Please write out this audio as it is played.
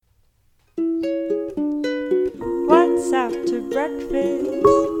What's after breakfast?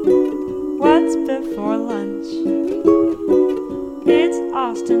 What's before lunch? It's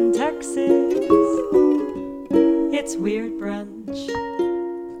Austin, Texas. It's Weird Brunch.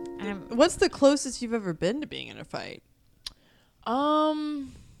 What's the closest you've ever been to being in a fight? Other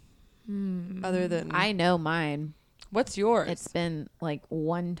than I know mine. What's yours? It's been like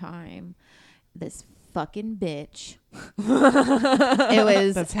one time. This fucking bitch. It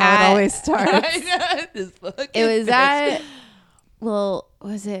was. That's how it always starts. It was at. Well,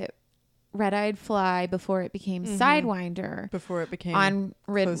 was it Red Eyed Fly before it became Sidewinder? Before it became On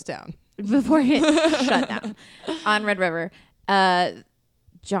closed down. Before it shut down on Red River.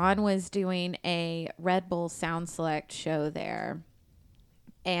 John was doing a Red Bull Sound Select show there,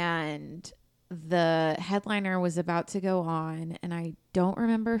 and the headliner was about to go on, and I don't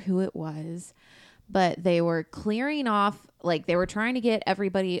remember who it was, but they were clearing off, like they were trying to get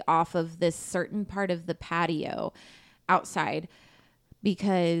everybody off of this certain part of the patio outside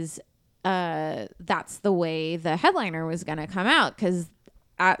because that's the way the headliner was going to come out, because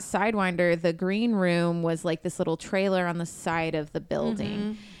at Sidewinder, the green room was like this little trailer on the side of the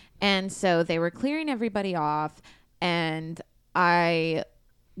building. And so they were clearing everybody off, and I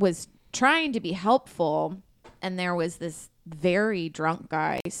was trying to be helpful, and there was this very drunk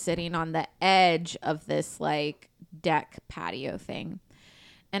guy sitting on the edge of this like deck patio thing.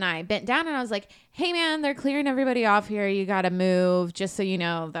 And I bent down and I was like, hey man, they're clearing everybody off here. You got to move. Just so you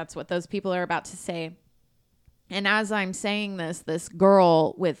know, that's what those people are about to say. And as I'm saying this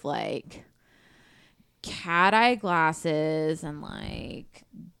girl with like cat eye glasses and like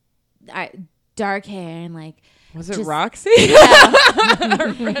dark hair and like, Was it just- Roxy?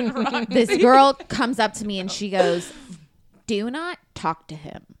 this girl comes up to me and she goes, do not talk to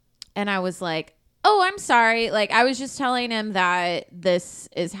him. And I was like, oh, I'm sorry. Like, I was just telling him that this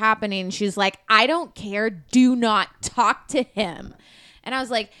is happening. She's like, I don't care. Do not talk to him. And I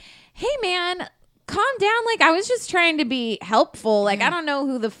was like, hey man, calm down. Like, I was just trying to be helpful. Like, I don't know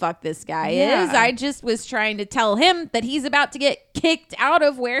who the fuck this guy is. I just was trying to tell him that he's about to get kicked out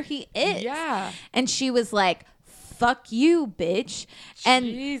of where he is. Yeah. And she was like, fuck you, bitch. And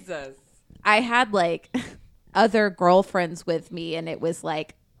Jesus. I had like other girlfriends with me, and it was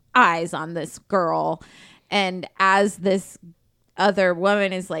like eyes on this girl. And as this other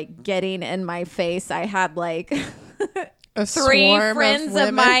woman is like getting in my face, I had like A three swarm friends of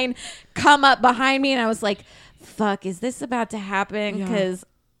women. mine come up behind me, and I was like, fuck, is this about to happen? Yeah. Because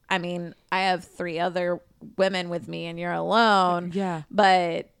I mean, I have 3 other women with me and you're alone. Yeah.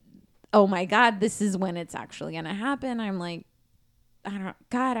 But oh my God, this is when it's actually gonna happen. I'm like, I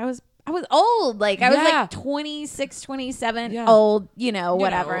was old. Like, I was Yeah. like 26, 27, Yeah. old,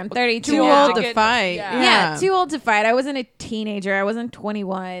 whatever. know, I'm 32. Too now. old to get- fight. yeah. Yeah, too old to fight. I wasn't a teenager. I wasn't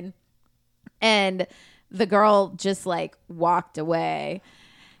 21. And the girl just like walked away.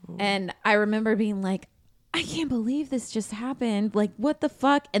 And I remember being like, I can't believe this just happened. Like, what the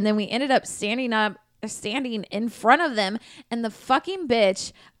fuck? And then we ended up standing in front of them, and the fucking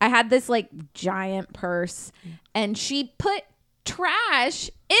bitch, I had this like giant purse, and she put trash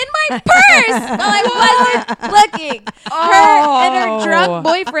in my purse while I wasn't looking. Her and her drunk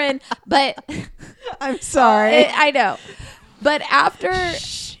boyfriend. But I'm sorry. I know. But after a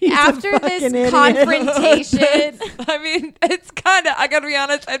this fucking idiot. confrontation, I mean, it's kind of, I gotta be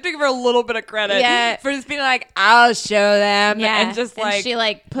honest, I have to give her a little bit of credit Yeah. for just being like, I'll show them. yeah, And just like, she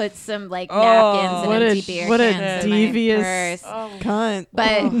like put some like Oh, napkins what and a empty beer what a cans in my devious purse. cunt.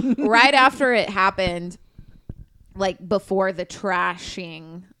 But right after it happened, like before the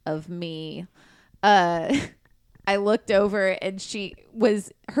trashing of me, I looked over and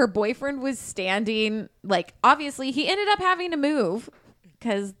her boyfriend was standing, like, obviously he ended up having to move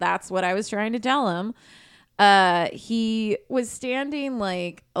because that's what I was trying to tell him. He was standing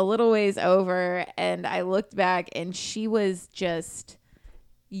like a little ways over, and I looked back and she was just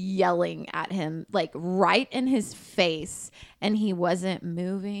yelling at him like right in his face, and he wasn't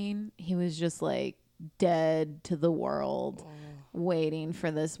moving. He was just like dead to the world, waiting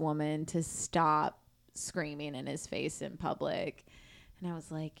for this woman to stop screaming in his face in public. And I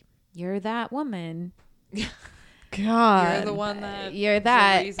was like, you're that woman. God. you're the one that, You're is the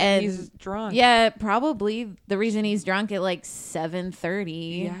that. reason And he's drunk. yeah, probably the reason he's drunk at like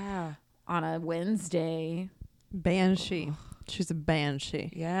 7:30 Yeah. on a Wednesday. Banshee. She's a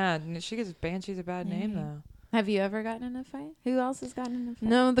banshee. Yeah. She gets Banshee's a bad name, though. Have you ever gotten in a fight? Who else has gotten in a fight?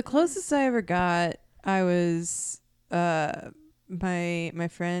 No, the closest I ever got, I was my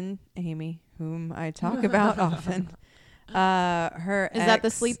friend Amy, whom I talk about often. Her Is that the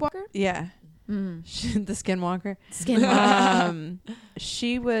ex- sleepwalker? Yeah. the Skinwalker.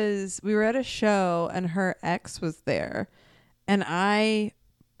 We were at a show and her ex was there, and I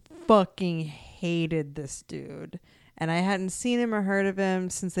fucking hated this dude, and I hadn't seen him or heard of him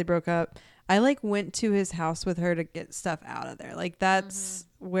since they broke up. I like went to his house with her to get stuff out of there. Like that's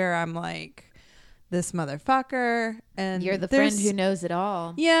where I'm like, this motherfucker. And You're the friend who knows it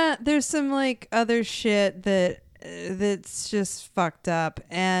all. Yeah, there's some like other shit that's just fucked up.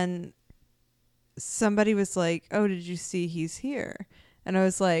 And somebody was like, oh, did you see he's here? And I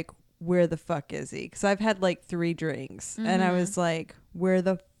was like, where the fuck is he? Because I've had like 3 drinks. And I was like, where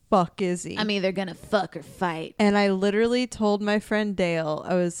the fuck is he? I'm either gonna fuck or fight. And I literally told my friend Dale,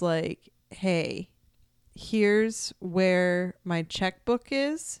 I was like, hey, here's where my checkbook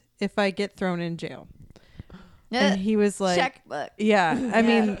is if I get thrown in jail. And he was like, checkbook. yeah, I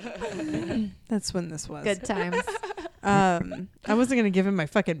mean, that's when this was. Good times. I wasn't going to give him my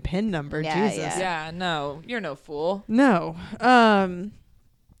fucking PIN number. Yeah, Jesus. yeah. Yeah, no, you're no fool. No.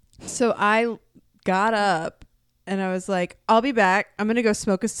 So I got up and I was like, I'll be back. I'm going to go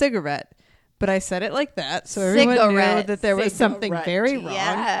smoke a cigarette. But I said it like that, so everyone knew Cigarette. that there was something very wrong.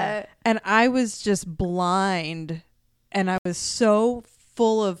 Yeah. And I was just blind, and I was so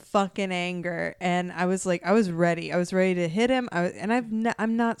full of fucking anger, and I was like, I was ready. I was ready to hit him.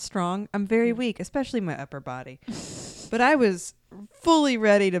 I'm not strong. I'm very weak, especially my upper body. But I was fully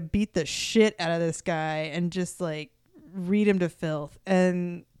ready to beat the shit out of this guy and just like read him to filth.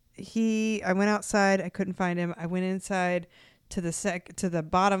 And I went outside. I couldn't find him. I went inside to the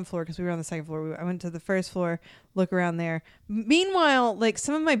bottom floor because we were on the second floor. I went to the first floor, look around there. Meanwhile, like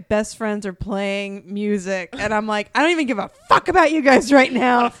some of my best friends are playing music, and I'm like, I don't even give a fuck about you guys right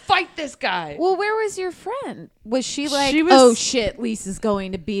now. Fight this guy. Well, where was your friend? Was she like, She was- oh shit, Lisa's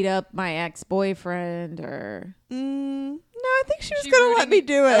going to beat up my ex-boyfriend, or? No, I think she was She gonna rooting- let me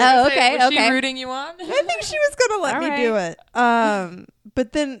do it. Oh, okay, Was okay. she rooting you on? I think she was gonna let All me right. do it.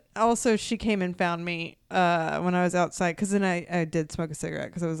 But then also she came and found me when I was outside, because then I did smoke a cigarette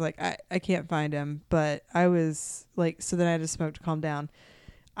because I was like, I can't find him. But I was like, so then I just smoked to calm down.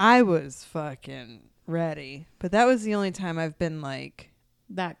 I was fucking ready, but that was the only time I've been like,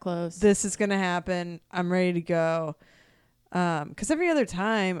 That close. this is gonna happen. I'm ready to go. Because every other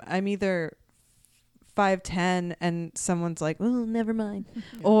time I'm either 5'10" and someone's like, well, never mind,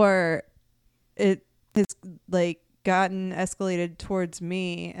 or it has like gotten escalated towards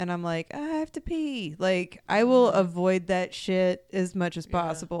me and I'm like, I have to pee. Like I will avoid that shit as much as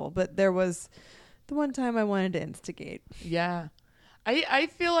possible. But there was the one time I wanted to instigate. Yeah. I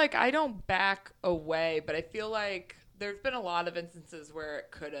feel like I don't back away, but I feel like there's been a lot of instances where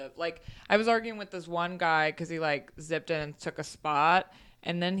it could have. Like, I was arguing with this one guy because he, like, zipped in and took a spot.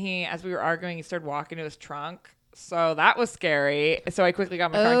 And then as we were arguing, he started walking to his trunk. So that was scary. So I quickly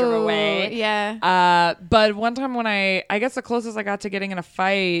got my car and drove away. Yeah. But one time when I guess the closest I got to getting in a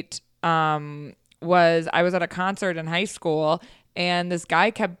fight was I was at a concert in high school, and this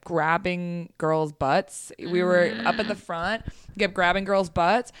guy kept grabbing girls' butts. We were up at the front, kept grabbing girls'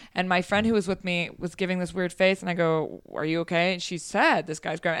 butts, and my friend who was with me was giving this weird face, and I go, are you okay? And she said, this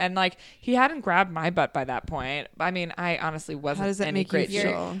guy's grabbing, and like, he hadn't grabbed my butt by that point. I mean, I honestly wasn't How does that any make you great feel?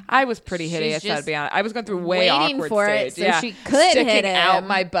 shape. I was pretty She's hideous, just to be honest. I was going through way waiting awkward for stage. it so she could Sticking hit out him.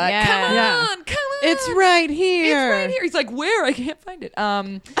 my butt. Yeah. Come Yeah. on, come on. It's right here. It's right here. He's like, where? I can't find it.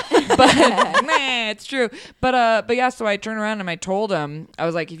 But nah, it's true. But yeah, so I turned around and I told him, I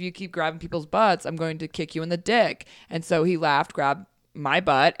was like, if you keep grabbing people's butts, I'm going to kick you in the dick. And so he laughed, grabbed my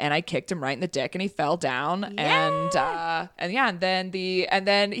butt, and I kicked him right in the dick, and he fell down. And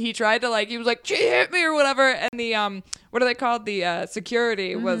then he tried to, like, he was like, she hit me or whatever. And the what are they called? The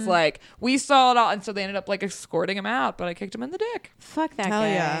security was like, we saw it all, and so they ended up like escorting him out, but I kicked him in the dick. Fuck that Hell guy.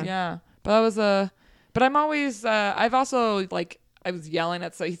 yeah. Yeah. But that was but I'm always I've also, like, I was yelling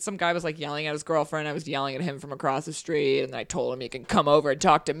at some guy was like yelling at his girlfriend. I was yelling at him from across the street, and I told him he can come over and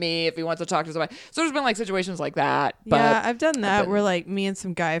talk to me if he wants to talk to somebody. So there's been like situations like that. But Yeah, I've done that where like me and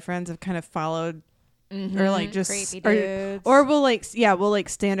some guy friends have kind of followed or like just Creepy or, dudes. or we'll like we'll like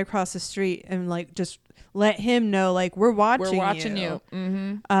stand across the street and like just let him know like we're watching you.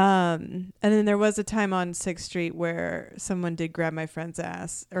 Mm-hmm. And then there was a time on 6th Street where someone did grab my friend's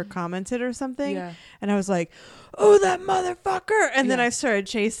ass or commented or something. Yeah. And I was like, oh, that motherfucker. And then Yeah. I started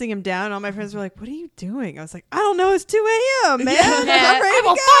chasing him down. And all my friends were like, what are you doing? I was like, I don't know. It's 2 a.m., man. I'm ready I to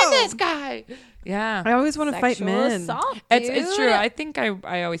will go. find this guy. Yeah. I always want to fight Sexual men. assault, It's dude. true. I think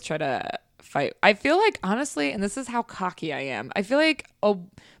I always try to fight. I feel like, honestly, and this is how cocky I am, I feel like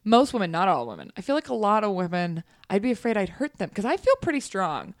most women, not all women, I feel like a lot of women, I'd be afraid I'd hurt them because I feel pretty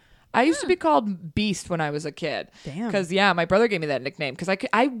strong. I used to be called Beast when I was a kid. Damn. Because my brother gave me that nickname. Because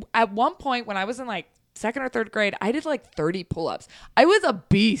I at one point when I was in like second or third grade, I did like 30 pull-ups. I was a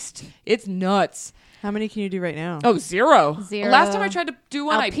beast. It's nuts. How many can you do right now? Oh, zero. Zero. Last time I tried to do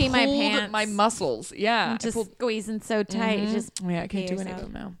one, I'll I pee pulled my pants. my muscles. Yeah. Just squeezing so tight. Just I can't pee do any of yourself.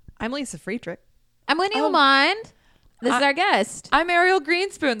 them now. I'm Lisa Friedrich. I'm Winnie Lamond. This is our guest. I'm Ariel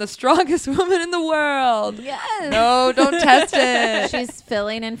Greenspoon, the strongest woman in the world. Yes. No, don't test it. She's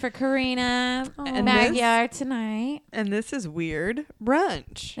filling in for Karina And Magyar tonight. And this is Weird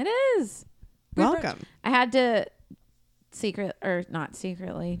Brunch. It is. Welcome. I had to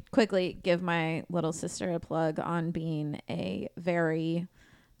quickly give my little sister a plug on being a very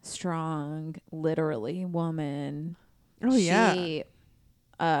strong, literally woman. Oh, yeah. She,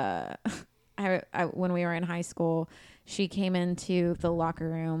 I when we were in high school, she came into the locker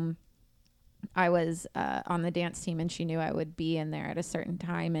room. I was on the dance team, and she knew I would be in there at a certain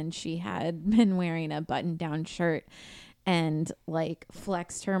time, and she had been wearing a button-down shirt and like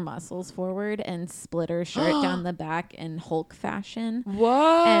flexed her muscles forward and split her shirt down the back in Hulk fashion.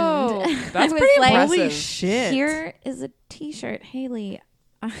 Whoa. And That's I was pretty like, impressive. Holy shit. Here is a t-shirt, Haley.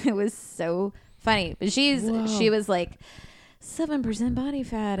 It was so funny. But she was like 7% body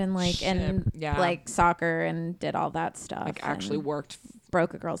fat and like Shit. and Yeah. like soccer and did all that stuff. Like actually and worked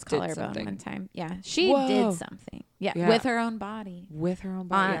broke a girl's did collarbone something. one time. Yeah. She Whoa. did something. Yeah, Yeah. with her own body. with her own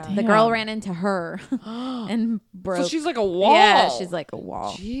body. The girl ran into her and broke. So she's like a wall. Yeah, she's like a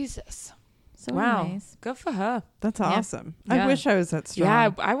wall. Jesus. So Wow. nice. Good for her. That's awesome. I Yeah. wish I was that strong.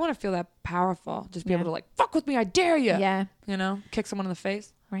 Yeah, I want to feel that powerful. Just be able to like, fuck with me, I dare you. Yeah. You know, kick someone in the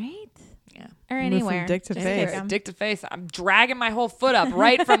face. Right? Yeah. Or Move from anywhere. dick to Just face. kick 'em. Dick to face. I'm dragging my whole foot up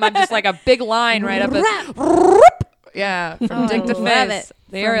right from, I'm just like a big line right up. Yeah, from Oh, dick I to love face. it.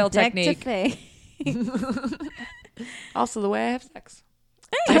 The From aerial dick technique. to face. Also the way I have sex.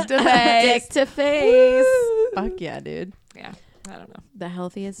 Dick to face. Dick to face. Fuck yeah, dude. Yeah, I don't know. The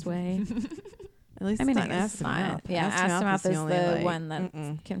healthiest way. At least I mean, it's I not guess ass it's to not. mouth. Yeah, Ass to ass to mouth is only, the like, one that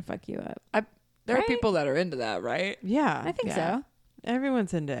mm-mm. can fuck you up. There are Right? people that are into that, right? Yeah. I think Yeah. so.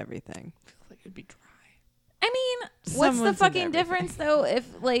 Everyone's into everything. I feel like it'd be dry. I mean, what's the Someone's into fucking everything. difference though if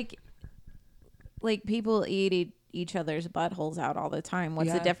like people eat each other's buttholes out all the time? What's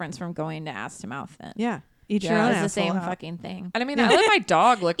the Yeah. difference from going to ass to mouth then? Yeah. Eat Yeah. your own It's the asshole same out. fucking thing. And I mean, I let my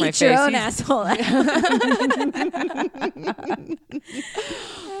dog lick my Eat face. your own He's- asshole.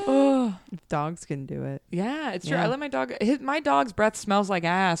 Oh, Dogs can do it. yeah, it's true. Yeah. I let my dog. My dog's breath smells like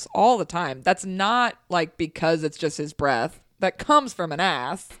ass all the time. That's not like because it's just his breath. That comes from an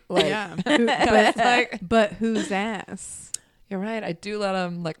ass. Like, Yeah. it's like, But whose ass? you're right. I do let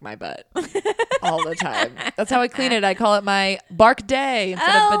him lick my butt all the time. That's how I clean it. I call it my bark day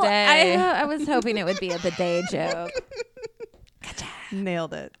instead of bidet. I was hoping it would be a bidet joke.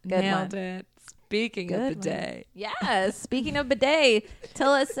 Nailed it. Good Nailed one. it. Speaking Good of one. bidet. Yes. Speaking of bidet,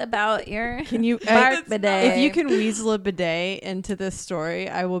 tell us about your Can you bark bidet. if you can weasel a bidet into this story,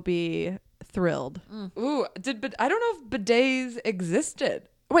 I will be thrilled. Ooh, I don't know if bidets existed.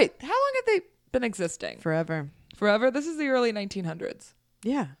 Wait, how long have they been existing? Forever. Forever? This is the early 1900s.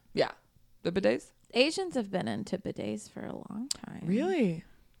 Yeah. Yeah. The bidets? Asians have been into bidets for a long time. Really?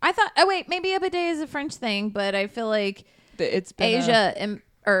 I thought, maybe a bidet is a French thing, but I feel like It's been Asia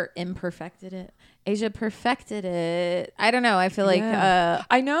imperfected it. Asia perfected it. I don't know. I feel like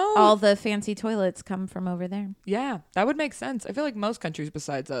I know. all the fancy toilets come from over there. Yeah, that would make sense. I feel like most countries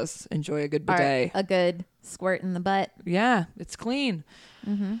besides us enjoy a good Or bidet. a good squirt in the butt. Yeah, it's clean.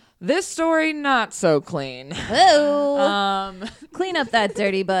 This story not so clean. Oh, clean up that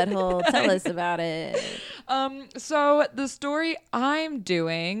dirty butthole. Tell us about it. So the story I'm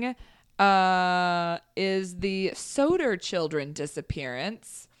doing is the Soder children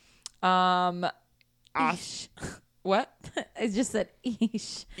disappearance. What? I just said,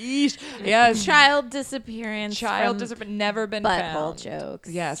 eesh. Eesh. Yes. Child disappearance. Child from disappearance never been butthole found. jokes.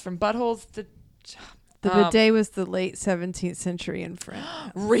 Yes, from buttholes to. The bidet was the late 17th century in France.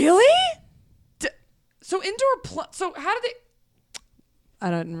 Really? So indoor. So how did they? I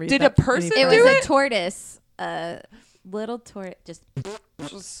don't read. Did that a person any It do was it? a tortoise. A little tortoise. Just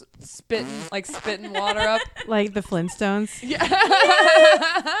Just spitting water up. like the Flintstones. Yeah.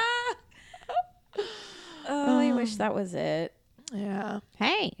 oh, I wish that was it. Yeah.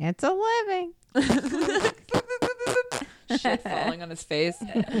 Hey, it's a living. Shit falling on his face.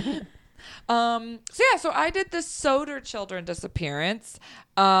 So I did the Soder children disappearance,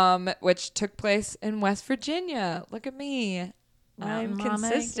 which took place in West Virginia. Look at me. I'm Mountain Mama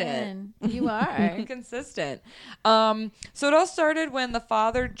consistent. again. You are. I'm consistent. So it all started when the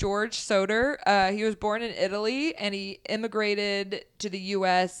father, George Soder, he was born in Italy and he immigrated to the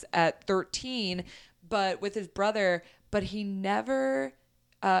U.S. at 13, but with his brother. But he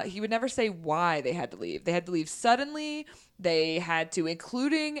would never say why they had to leave. They had to leave suddenly. They had to,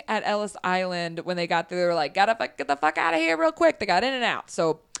 including at Ellis Island, when they got there, they were like, gotta get the fuck out of here real quick. They got in and out.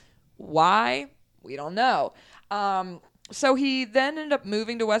 So why? We don't know. So he then ended up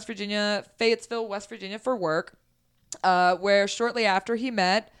moving to West Virginia, Fayetteville, West Virginia for work, where shortly after he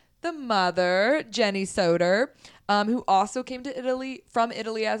met the mother, Jenny Soder, who also came to from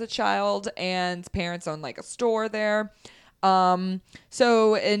Italy as a child, and parents owned like a store there.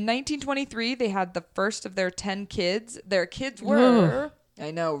 So in 1923, they had the first of their 10 kids. Their kids were,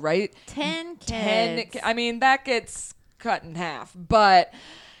 I know, right? 10 kids. I mean, that gets cut in half, but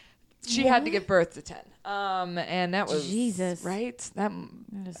she had to give birth to 10. And that was Jesus, right? That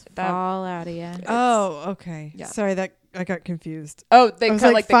just fall out of you. Oh, okay. Yeah. Sorry, that I got confused. Oh, they I was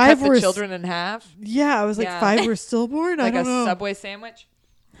cut like, they cut five the were children in half, Yeah, I was like, Yeah. 5 were stillborn? like I a don't know. Subway sandwich.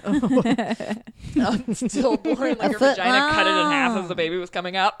 Stillborn, like her foot vagina cut it in half as the baby was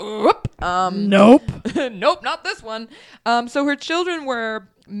coming out. Whoop. Nope. Nope, not this one. So her children were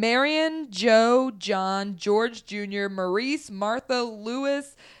Marion, Joe, John, George Jr., Maurice, Martha,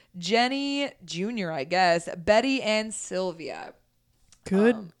 Louis, Jenny Jr., I guess, Betty, and Sylvia.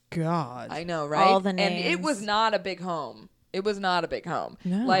 Good God. I know, right? All the And it names. was not a big home. It was not a big home.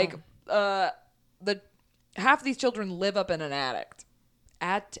 No. Like, the half of these children live up in an attic.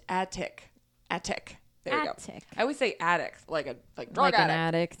 Attic. There you go. Attic. I always say attic, like drug Like an addict.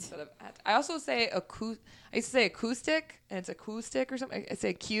 addict. Instead of I also say I used to say acoustic, and it's acoustic or something. I say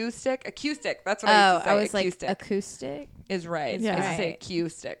acoustic. Acoustic. That's what I used to say. I was acoustic like acoustic. is right. Yeah. I used to say Right.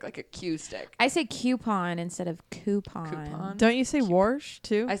 acoustic, like acoustic. I say coupon instead of coupon. Coupon. Don't you say wash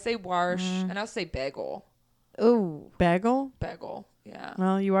too? I say wash, and I also say bagel. Ooh. Bagel? Bagel. Yeah.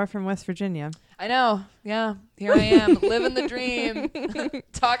 Well, you are from West Virginia. I know. Yeah. Here I am, living the dream.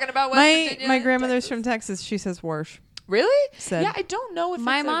 Talking about West Virginia. My grandmother's Texas. from Texas. She says wash. Really? Said. Yeah, I don't know if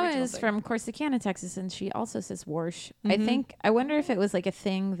My it's an mom original is thing. from Corsicana, Texas, and she also says warsh. Mhm. I wonder if it was like a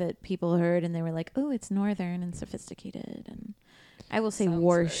thing that people heard and they were like, oh, it's northern and sophisticated. And I will say Sounds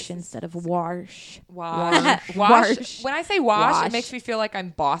warsh very instead of wash. Wash. Wash. When I say wash, Wash. it makes me feel like I'm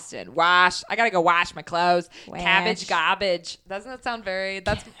Boston. Wash. I gotta go wash my clothes. Wash. Cabbage, garbage. Doesn't that sound very?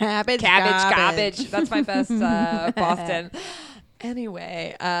 That's Cabbage, garbage. That's my best Boston.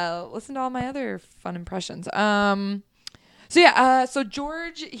 Anyway, listen to all my other fun impressions. So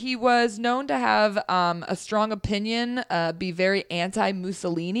George, he was known to have a strong opinion, be very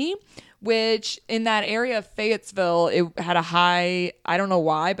anti-Mussolini, which in that area of Fayetteville, it had a high, I don't know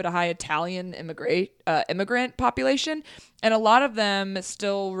why, but a high Italian immigrant population. And a lot of them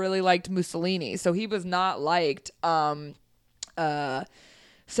still really liked Mussolini. So he was not liked. So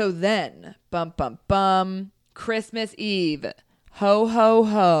then, Christmas Eve, ho, ho,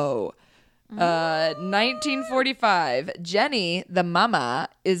 ho. 1945, Jenny, the mama,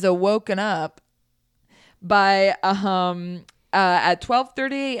 is awoken up by at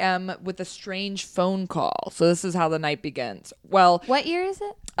 12:30 a.m. with a strange phone call. So this is how the night begins. Well, What year is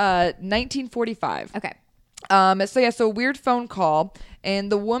it? 1945. Okay. So a weird phone call,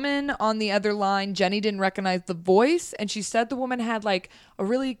 and the woman on the other line, Jenny, didn't recognize the voice, and she said the woman had like a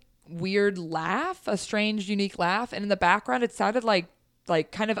really weird laugh, a strange, unique laugh, and in the background it sounded like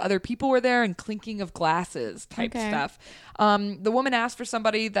kind of other people were there and clinking of glasses type Okay. stuff. The woman asked for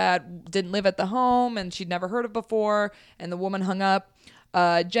somebody that didn't live at the home and she'd never heard of before, and the woman hung up.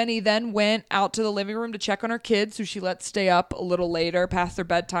 Jenny then went out to the living room to check on her kids, who she let stay up a little later past their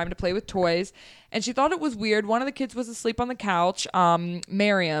bedtime to play with toys. And she thought it was weird. One of the kids was asleep on the couch.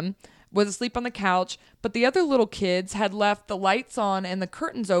 Miriam was asleep on the couch, but the other little kids had left the lights on and the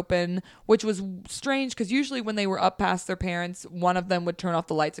curtains open, which was strange because usually when they were up past their parents, one of them would turn off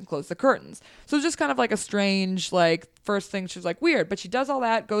the lights and close the curtains. So it was just kind of like a strange, like, first thing. She was like, weird, but she does all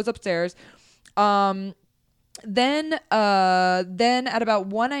that, goes upstairs. Then at about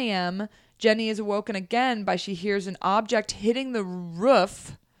 1 a.m., Jenny is awoken again by she hears an object hitting the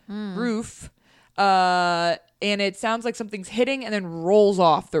roof, and it sounds like something's hitting and then rolls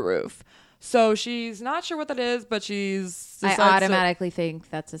off the roof. So she's not sure what that is, but she's I decides to- automatically think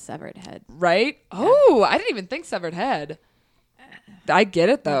that's a severed head. right? Oh, I didn't even think severed head. I get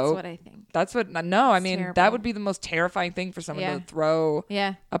it though. That's what I think. That's what. No, I mean that terrible. would be the most terrifying thing for someone Yeah. to throw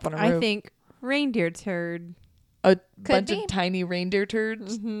Yeah. up on a I roof. think reindeer turd. a bunch be. of tiny reindeer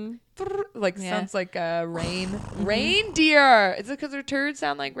turds. Like Yeah. sounds like reindeer. Is it because their turds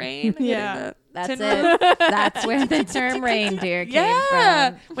sound like rain? Yeah. Hitting the That's tin it. roof? That's where the term reindeer came Yeah.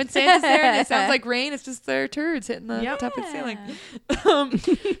 from. When Santa's there and it sounds like rain, it's just their turds hitting the top of the ceiling.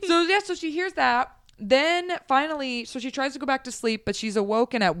 So she hears that. Then finally, so she tries to go back to sleep, but she's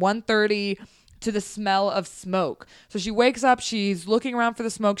awoken at 1:30 to the smell of smoke. So she wakes up, she's looking around for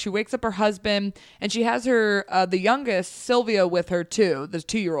the smoke. She wakes up her husband, and she has her, the youngest, Sylvia, with her too. The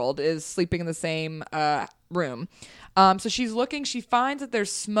 2-year-old is sleeping in the same room. So she's looking, she finds that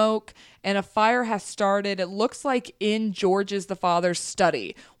there's smoke and a fire has started. It looks like in George's, the father's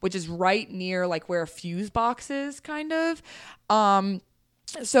study, which is right near like where a fuse box is, kind of.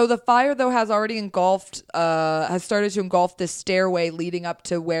 So the fire, though, has already has started to engulf this stairway leading up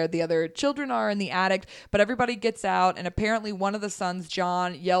to where the other children are in the attic. But everybody gets out, and apparently one of the sons,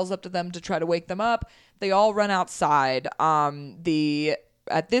 John, yells up to them to try to wake them up. They all run outside.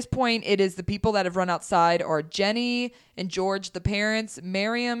 At this point, it is the people that have run outside are Jenny and George, the parents,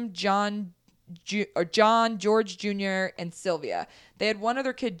 Miriam, John, George Jr., and Sylvia. They had one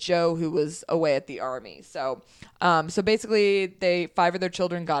other kid, Joe, who was away at the army. So basically, 5 of their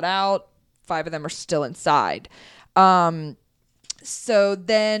children got out. 5 of them are still inside. So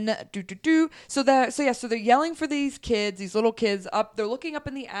then, so they're yelling for these kids, these little kids up. They're looking up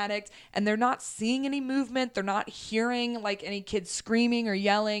in the attic, and they're not seeing any movement. They're not hearing like any kids screaming or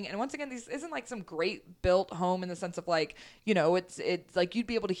yelling. And once again, this isn't like some great built home in the sense of like, you know, it's like you'd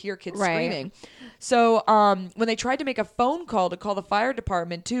be able to hear kids screaming. So when they tried to make a phone call to call the fire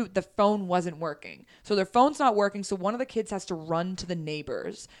department too, the phone wasn't working. So their phone's not working. So one of the kids has to run to the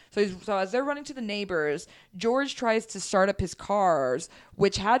neighbors. So as they're running to the neighbors, George tries to start up his cars,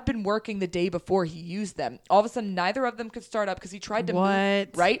 which had been working the day before he used them. All of a sudden, neither of them could start up because he tried to move,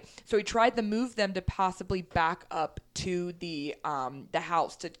 right? So he tried to move them to possibly back up to the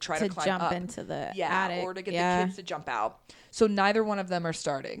house to try to climb jump up into the attic, or to get the kids to jump out. So neither one of them are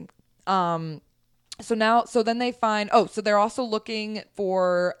starting. So then they find, so they're also looking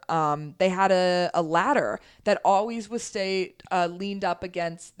for, they had a ladder that always was leaned up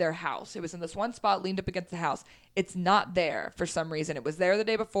against their house. It was in this one spot, leaned up against the house. It's not there for some reason. It was there the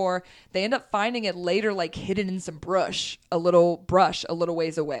day before. They end up finding it later, like hidden in some brush a little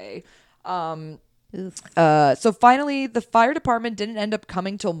ways away. So finally, the fire department didn't end up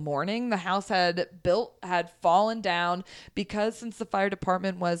coming till morning. The house had fallen down because since the fire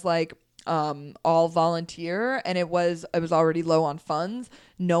department was like, all volunteer and it was already low on funds,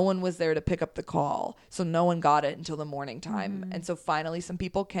 no one was there to pick up the call, so no one got it until the morning time. And so finally some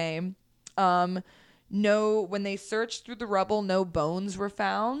people came. When they searched through the rubble, no bones were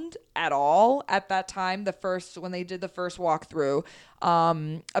found at all at that time. When they did the first walkthrough,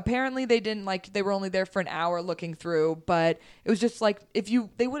 apparently they were only there for an hour looking through, but it was just like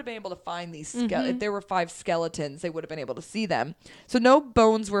they would have been able to find these if there were 5 skeletons, they would have been able to see them. So no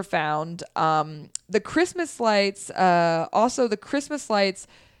bones were found. The Christmas lights, so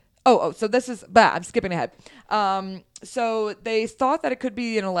this is, I'm skipping ahead. So they thought that it could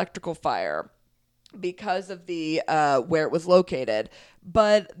be an electrical fire because of the where it was located,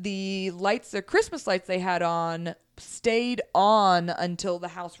 but the Christmas lights they had on stayed on until the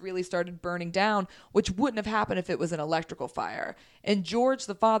house really started burning down, which wouldn't have happened if it was an electrical fire. And George,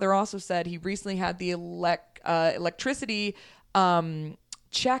 the father, also said he recently had the electricity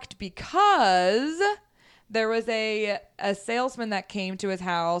checked because there was a salesman that came to his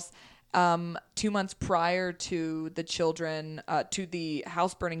house 2 months prior to the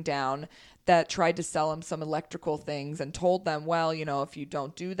house burning down, that tried to sell him some electrical things and told them, well, you know, if you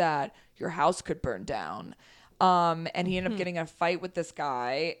don't do that, your house could burn down. And he ended up getting a fight with this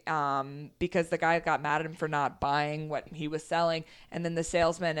guy because the guy got mad at him for not buying what he was selling. And then the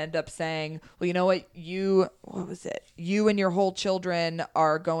salesman ended up saying, well, you know what? You and your whole children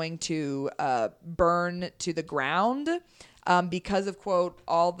are going to burn to the ground. Because of, quote,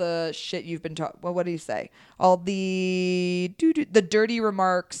 all the shit you've been talking. Well, what do you say? All the dirty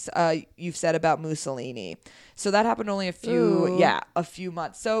remarks you've said about Mussolini. So that happened only a few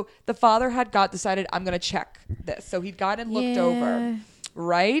months. So the father had decided, I'm going to check this. So he'd gone and looked over.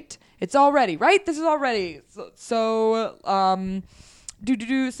 Right? It's all ready, right? This is all ready. So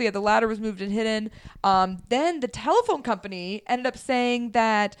the ladder was moved and hidden. Then the telephone company ended up saying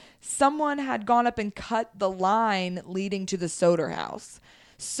that someone had gone up and cut the line leading to the Soder house.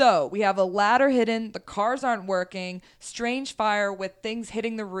 So we have a ladder hidden. The cars aren't working. Strange fire with things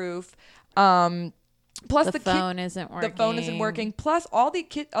hitting the roof. Plus the phone isn't working. The phone isn't working. Plus all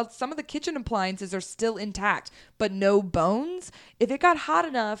some of the kitchen appliances are still intact, but no bones. If it got hot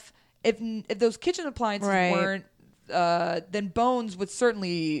enough, if those kitchen appliances weren't then Bones would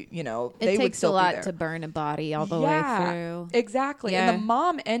certainly, you know, It they would takes a still be lot there. to burn a body all the way through. Exactly. Yeah. And the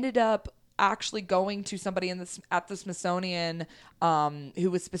mom ended up actually going to somebody at the Smithsonian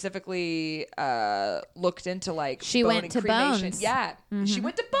who was specifically looked into like She bone went and to cremation. Bones. Yeah. She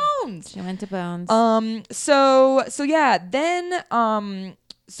went to Bones. She went to Bones. So yeah, then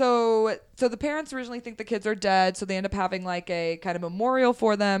so the parents originally think the kids are dead, so they end up having like a kind of memorial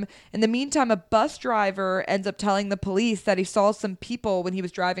for them. In the meantime, a bus driver ends up telling the police that he saw some people when he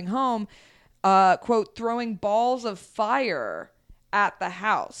was driving home, quote, throwing balls of fire at the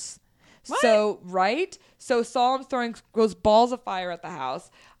house. What? So saw him throwing those balls of fire at the house.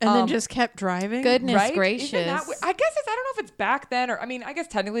 And then just kept driving. Goodness Right? gracious. Isn't that I guess I don't know if it's back then or I mean I guess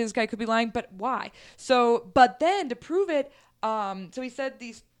technically this guy could be lying, but why? So but then to prove it, so he said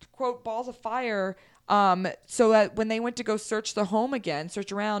these quote balls of fire. So that when they went to go search the home again,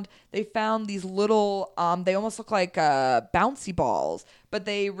 search around, they found these little, they almost look like bouncy balls, but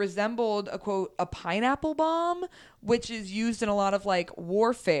they resembled a quote, a pineapple bomb, which is used in a lot of like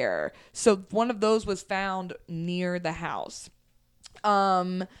warfare. So one of those was found near the house.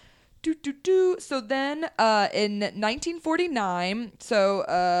 So then, in 1949,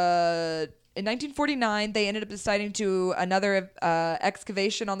 in 1949, they ended up deciding to another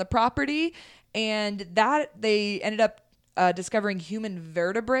excavation on the property, and that they ended up discovering human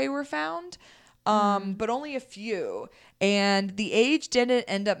vertebrae were found, but only a few. And the age didn't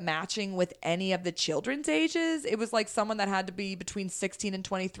end up matching with any of the children's ages. It was like someone that had to be between 16 and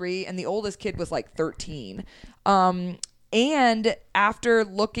 23, and the oldest kid was like 13. And after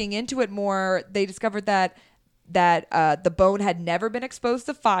looking into it more, they discovered that the bone had never been exposed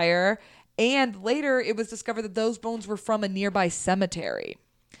to fire. And later, it was discovered that those bones were from a nearby cemetery.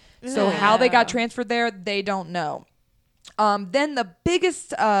 So how they got transferred there, they don't know. Then the biggest,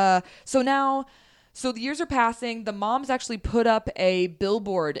 so the years are passing. The moms actually put up a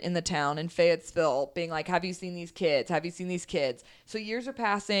billboard in the town in Fayetteville being like, have you seen these kids? Have you seen these kids? So years are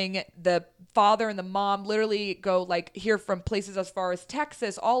passing. The father and the mom literally go like hear from places as far as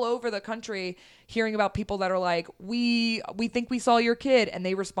Texas, all over the country, hearing about people that are like, we think we saw your kid. And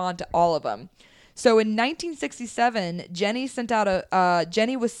they respond to all of them. So in 1967, Jenny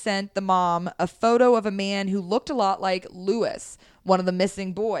was sent, the mom, a photo of a man who looked a lot like Lewis, one of the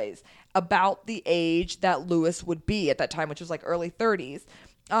missing boys, about the age that Lewis would be at that time, which was like early 30s.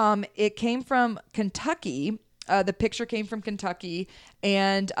 It came from Kentucky. The picture came from Kentucky,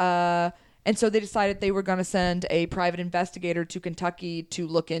 and so they decided they were going to send a private investigator to Kentucky to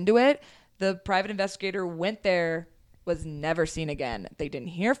look into it. The private investigator went there, was never seen again. They didn't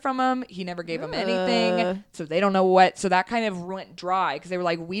hear from him. He never gave them anything. So they don't know what. So that kind of went dry because they were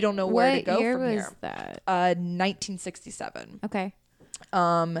like, we don't know where to go What year from was here. that? 1967. Okay.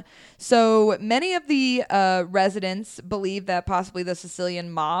 So many of the residents believe that possibly the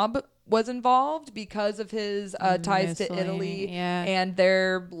Sicilian mob was involved because of his ties to Mussolini, Italy yeah. and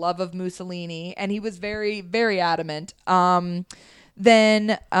their love of Mussolini. And he was very, very adamant.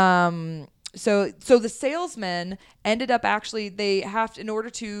 So the salesmen ended up actually, in order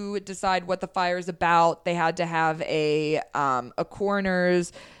to decide what the fire is about, they had to have a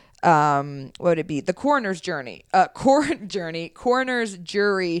coroner's, what would it be? The coroner's coroner's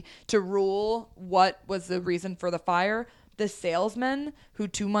jury to rule what was the reason for the fire. The salesman who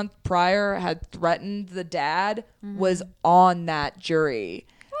 2 months prior had threatened the dad was on that jury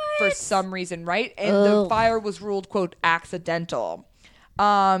for some reason, right? And the fire was ruled, quote, accidental.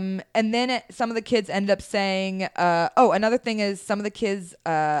 And then some of the kids ended up saying, another thing is some of the kids,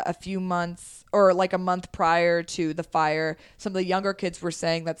 a few months or like a month prior to the fire, some of the younger kids were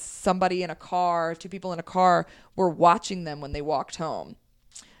saying that somebody in a car, two people in a car were watching them when they walked home.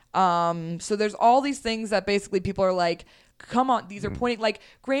 So there's all these things that basically people are like, come on, these are pointing, like,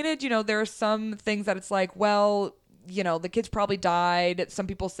 granted, there are some things that it's like, well, the kids probably died. Some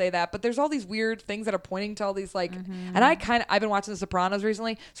people say that, but there's all these weird things that are pointing to all these like, and I've been watching The Sopranos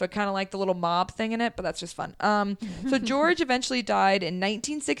recently, so I kind of like the little mob thing in it, but that's just fun. So George eventually died in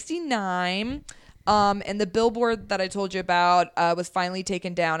 1969. And the billboard that I told you about was finally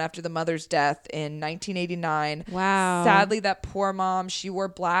taken down after the mother's death in 1989. Wow. Sadly, that poor mom, she wore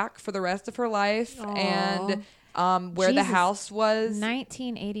black for the rest of her life. Aww. And where the Jesus. house was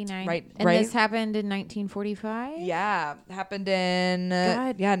 1989. Right, And right. this happened in 1945? Yeah, happened in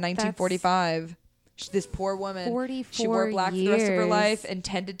God, 1945. This poor woman, 44 she wore black for the rest of her years. life and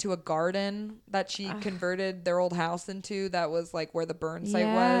tended to a garden that she converted their old house into. That was like where the burn site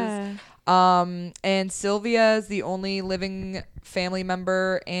was. And Sylvia is the only living family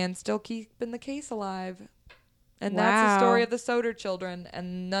member and still keeping the case alive. And that's the Wow. story of the Soder children,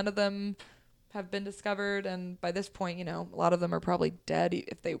 and none of them have been discovered, and by this point, you know, a lot of them are probably dead.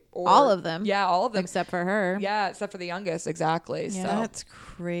 If they All of them. yeah, all of them Except for her. yeah, except for the youngest, exactly. Yeah. So That's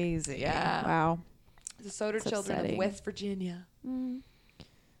crazy. yeah, Wow. the Soder That's children upsetting. of West Virginia.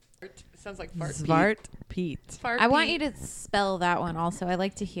 It sounds like fart. Zvart Pete. Fart I want Pete. you to spell that one also. I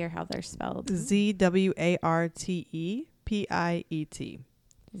like to hear how they're spelled. ZWARTEPIET.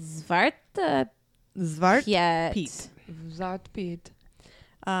 Svarta Zvart Piet. Pete. Zart Pete.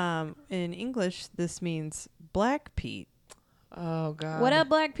 In English, this means Black Pete. Oh god. What up,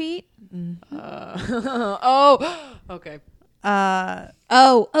 Black Pete? oh, okay.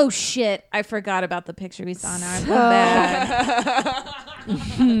 Oh shit. I forgot about the picture we saw now. I feel bad.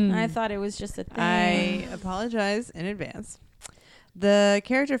 I thought it was just a thing. I apologize in advance. The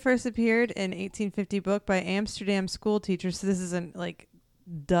character first appeared in 1850 book by Amsterdam school teacher. So this isn't like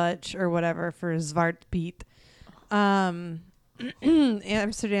Dutch or whatever for Zwart Piet.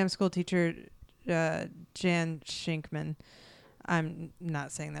 Amsterdam school teacher Jan Schenkman. I'm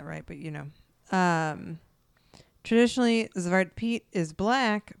not saying that right, but you know. Traditionally, Zwart Piet is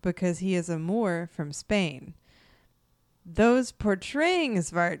black because he is a Moor from Spain. Those portraying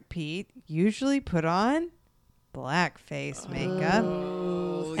Zwart Piet usually put on blackface makeup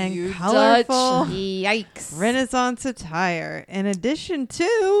and you colorful Yikes. Renaissance attire, in addition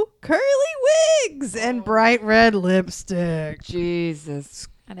to curly wigs and bright red lipstick. Jesus.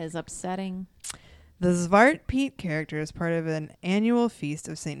 That is upsetting. The Zwart Piet character is part of an annual feast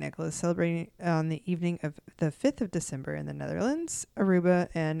of St. Nicholas celebrating on the evening of the 5th of December in the Netherlands, Aruba,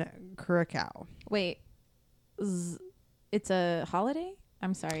 and Curacao. Wait. It's a holiday?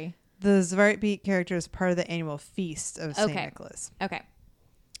 I'm sorry. The Zwart Piet character is part of the annual feast of St. Okay. Nicholas. Okay.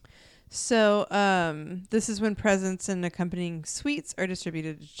 So this is when presents and accompanying sweets are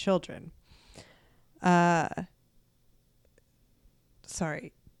distributed to children.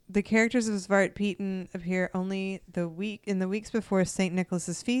 Sorry. The characters of Zwart Pieten appear only in the weeks before St.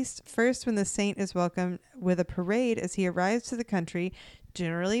 Nicholas's feast. First, when the saint is welcomed with a parade as he arrives to the country,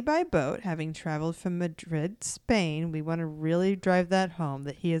 generally by boat, having traveled from Madrid, Spain. We want to really drive that home,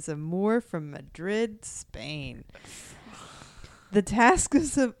 that he is a Moor from Madrid, Spain. The task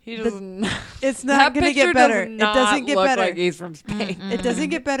is it's not going to get better. It doesn't get better. Like he's from Spain. It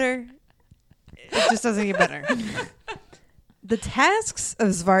doesn't get better. It just doesn't get better. The tasks of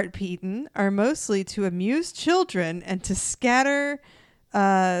Zwart Pieten are mostly to amuse children and to scatter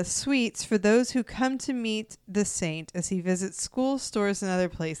sweets for those who come to meet the saint as he visits schools, stores, and other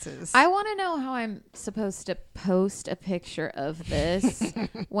places. I want to know how I'm supposed to post a picture of this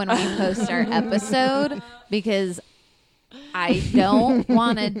when we post our episode, because I don't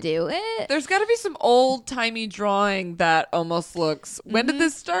want to do it. There's got to be some old timey drawing that almost looks. When did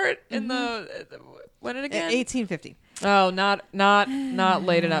this start? In the when it again? 1850. Oh, not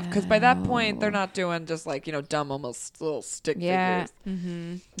late enough, because by that point they're not doing just like, you know, dumb almost little stick Yeah. figures.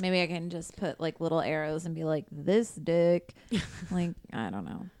 Mm-hmm. Maybe I can just put like little arrows and be like, this dick. Like, I don't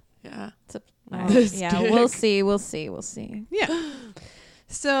know. Yeah. It's This yeah, dick. we'll see. Yeah.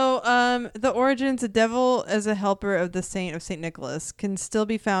 So, the origins, a devil as a helper of the saint of St. Nicholas, can still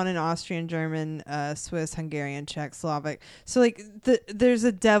be found in Austrian, German, Swiss, Hungarian, Czech, Slovak. So, like, there's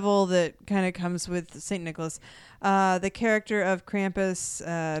a devil that kind of comes with St. Nicholas. The character of Krampus,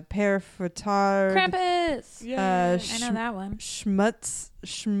 Per Fotard, Krampus. Yeah. I know that one. Schmutz.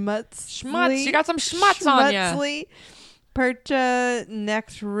 You got some schmutz on ya. Schmutzli, Percha,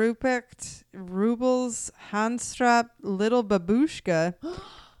 Necht Ruprecht, Rubles, Handstrap, Little Babushka,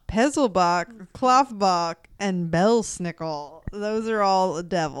 Pezelbach, Klofbach, and Belsnickel. Those are all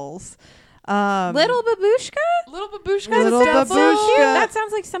devils. Little Babushka? Little babushka. Little That sounds so Babushka. cute. That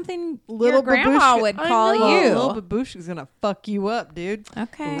sounds like something Little your grandma Babushka. would I call know. you. Little Babushka's gonna fuck you up, dude.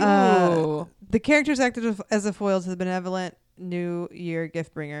 Okay. The characters acted as a foil to the benevolent New Year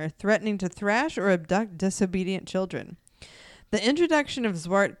gift bringer, threatening to thrash or abduct disobedient children. The introduction of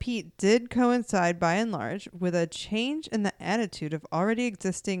Zwart Piet did coincide, by and large, with a change in the attitude of already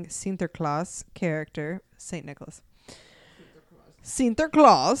existing Sinterklaas character, St. Nicholas.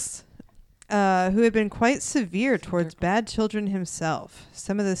 Sinterklaas, who had been quite severe towards bad children himself.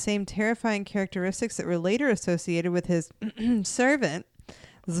 Some of the same terrifying characteristics that were later associated with his servant,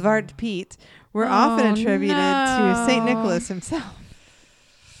 Zwart Piet, were often attributed to St. Nicholas himself.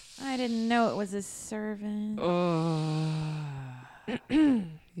 I didn't know it was a servant.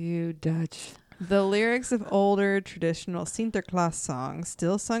 You Dutch. The lyrics of older traditional Sinterklaas songs,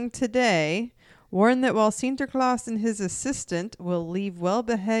 still sung today, warn that while Sinterklaas and his assistant will leave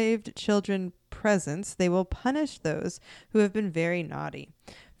well-behaved children presents, they will punish those who have been very naughty.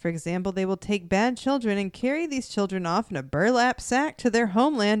 For example, they will take bad children and carry these children off in a burlap sack to their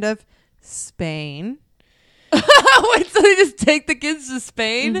homeland of Spain. Wait, so they just take the kids to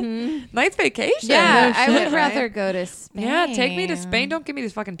Spain? Mm-hmm. Nice vacation. Yeah, No I shit, would rather right? go to Spain. Yeah, take me to Spain. Don't give me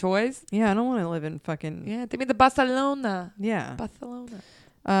these fucking toys. Yeah, I don't want to live in fucking. Yeah, take me to Barcelona. Yeah. Barcelona.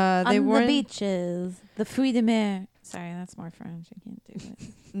 They on warn. the beaches, the fruit de mer. Sorry, that's more French. I can't do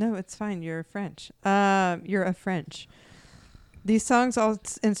it. No, it's fine. You're French. You're a French. These songs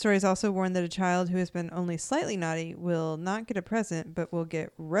and stories also warn that a child who has been only slightly naughty will not get a present, but will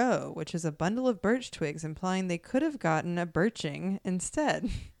get roe, which is a bundle of birch twigs, implying they could have gotten a birching instead.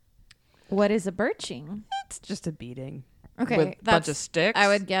 What is a birching? It's just a beating. Okay, With a bunch that's of sticks. I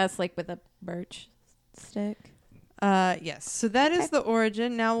would guess like with a birch stick. Yes. So that is the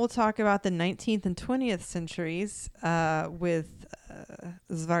origin. Now we'll talk about the 19th and 20th centuries with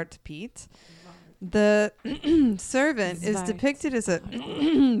Zwarte Piet. The servant is Zwart. depicted as a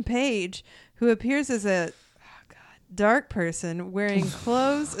page who appears as a dark person wearing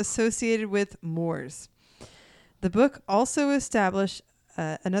clothes associated with Moors. The book also established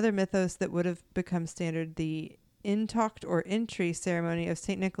another mythos that would have become standard, the intocht or entry ceremony of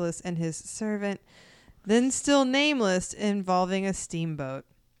St. Nicholas and his servant, then still nameless, involving a steamboat.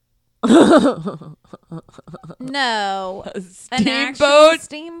 No, an Steamboat. actual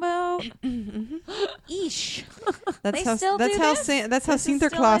steamboat. Eesh. That's They how still that's do how this? that's how This is still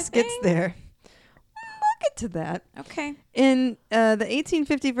a Sinterklaas gets thing? there. We'll get to that. Okay. In the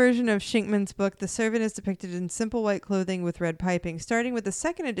 1850 version of Shinkman's book, the servant is depicted in simple white clothing with red piping. Starting with the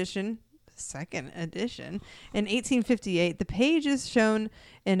second edition in 1858, the page is shown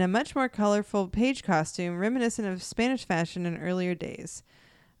in a much more colorful page costume reminiscent of Spanish fashion in earlier days,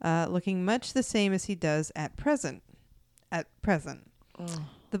 looking much the same as he does at present.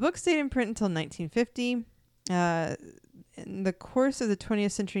 The book stayed in print until 1950. In the course of the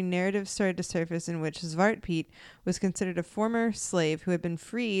 20th century, narratives started to surface in which Zwarte Piet was considered a former slave who had been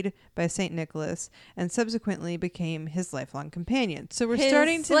freed by St. Nicholas and subsequently became his lifelong companion. So we're His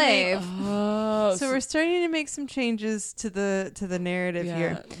starting slave. to make, Oh, so we're starting to make some changes to the narrative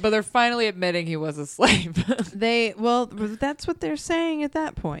here. But they're finally admitting he was a slave. That's what they're saying at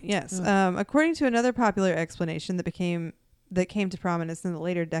that point. Yes. According to another popular explanation that came to prominence in the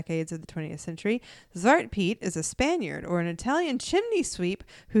later decades of the 20th century, Zwarte Piet is a Spaniard or an Italian chimney sweep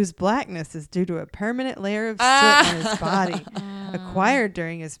whose blackness is due to a permanent layer of soot on his body, acquired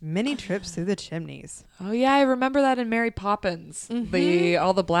during his many trips through the chimneys. Oh yeah, I remember that in Mary Poppins. All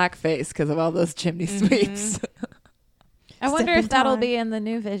the blackface because of all those chimney sweeps. I wonder Step if in that'll time. be in the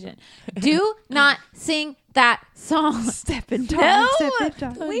new vision. Do not sing that song. Step in No, time. Step in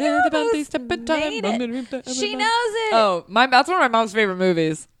time. we almost made it. She knows it. Oh, that's one of my mom's favorite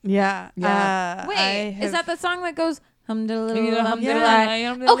movies. Yeah. Yeah. Wait, is that the song that goes Yeah.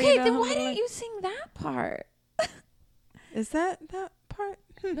 Alhamdulillah? Okay, then why didn't you sing that part? Is that part?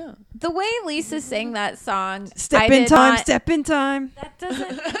 No. The way Lisa sang that song, Step I in did time. not- Step in time. That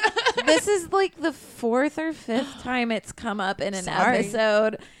doesn't. This is like the 4th or 5th time it's come up in an Sorry.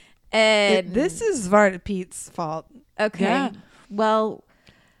 episode, and This is Zwarte Piet's fault. okay. Yeah. Well,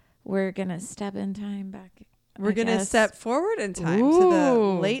 we're gonna step in time back. We're I going to guess. step forward in time to the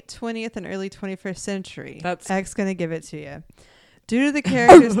Ooh. late 20th and early 21st century. That's- X going to give it to you. Due to the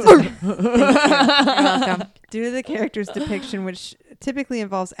characters, due to the character's depiction, which typically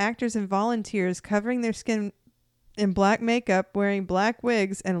involves actors and volunteers covering their skin in black makeup, wearing black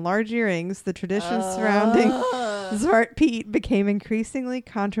wigs and large earrings, the traditions surrounding Zwarte Piet became increasingly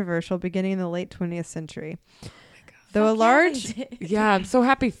controversial beginning in the late 20th century. Though a large Yeah, I'm so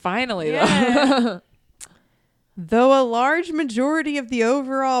happy finally though. Though a large majority of the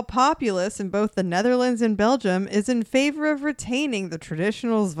overall populace in both the Netherlands and Belgium is in favor of retaining the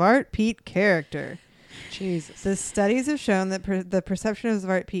traditional Zwarte Piet character. Jesus. The studies have shown that the perception of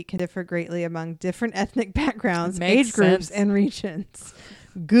Zwarte Piet can differ greatly among different ethnic backgrounds, Makes age groups, sense. and regions.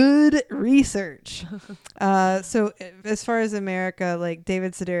 Good research. So as far as America, like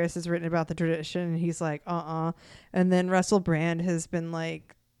David Sedaris has written about the tradition, and he's like, and then Russell Brand has been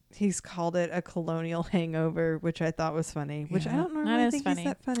like, he's called it a colonial hangover, which I thought was funny. Which I Yeah. don't normally is think funny. he's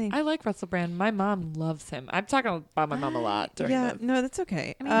that funny. I like Russell Brand. My mom loves him. I'm talking about my mom a lot during Yeah, this. no, that's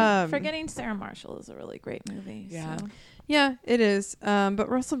okay. I mean, Forgetting Sarah Marshall is a really great movie. Yeah. So. Yeah, it is. But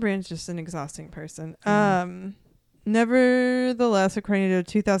Russell Brand's just an exhausting person. Nevertheless, according to a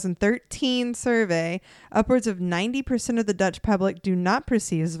 2013 survey, upwards of 90% of the Dutch public do not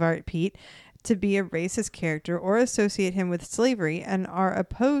perceive Zwarte Piet to be a racist character or associate him with slavery and are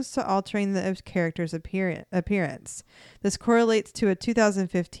opposed to altering the character's appearance. This correlates to a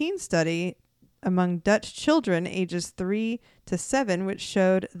 2015 study among Dutch children ages 3 to 7, which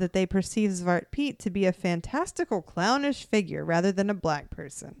showed that they perceive Zwarte Piet to be a fantastical clownish figure rather than a black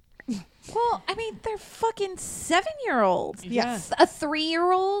person. Well, I mean, they're fucking 7-year-olds. Yes. A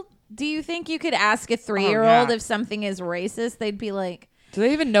 3-year-old. Do you think you could ask a 3-year-old yeah. if something is racist? They'd be like, Do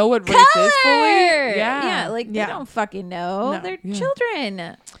they even know what race color! is fully? Yeah, like Yeah. they don't fucking know. No. They're Yeah.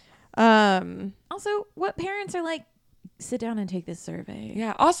 children. Um, Also, what parents are like, sit down and take this survey?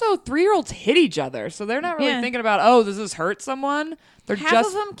 Yeah. Also, 3-year-olds hit each other, so they're not really Yeah. thinking about, oh, does this hurt someone? They're Half just.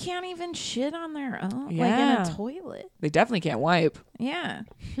 of them can't even shit on their own, like in Yeah. a toilet. They definitely can't wipe. Yeah.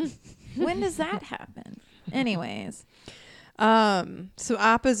 When does that happen? Anyways. so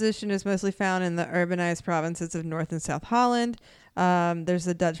opposition is mostly found in the urbanized provinces of North and South Holland. There's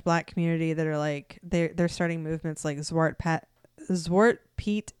the Dutch black community that are like they're starting movements like Zwart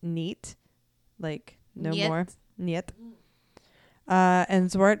Piet Niet, like no Niet. more Niet. And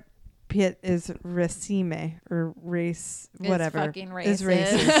Zwart Piet is racime or race whatever It's fucking racist. is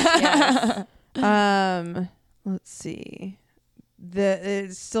racist. Yes. Let's see.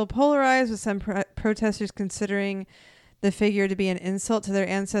 It's still polarized with some protesters considering the figure to be an insult to their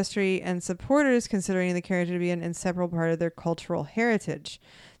ancestry and supporters considering the character to be an inseparable part of their cultural heritage.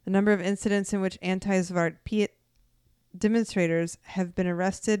 The number of incidents in which anti-Zwart Piet demonstrators have been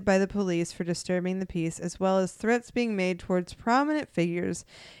arrested by the police for disturbing the peace, as well as threats being made towards prominent figures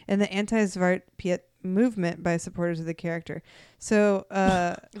in the anti-Zwart Piet movement by supporters of the character. So,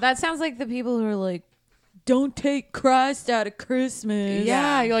 That sounds like the people who are like, don't take Christ out of Christmas.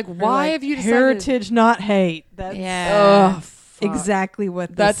 Yeah. You're like, or why like have you decided? heritage, not hate? That's Yeah. Ugh, fuck. exactly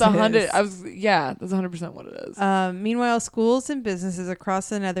what That's this 100. is. That's 100% what it is. Meanwhile, schools and businesses across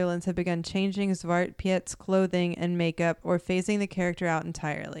the Netherlands have begun changing Zwart Piet's clothing and makeup or phasing the character out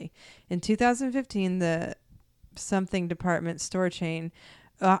entirely. In 2015, the Something Department store chain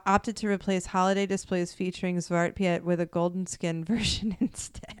opted to replace holiday displays featuring Zwart Piet with a golden skin version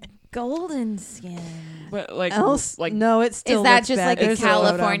instead. Golden skin. But like, like no, it still Is that looks just bad. like a There's photo.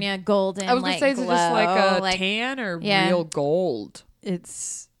 California golden? I was gonna like, say, is it just like glow? a Like, tan or yeah. real gold?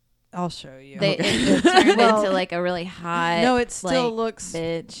 It's. I'll show you. it turned Well, into like a really hot. no, it still like, looks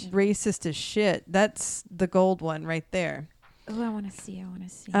bitch. racist as shit. That's the gold one right there. Oh, I want to see.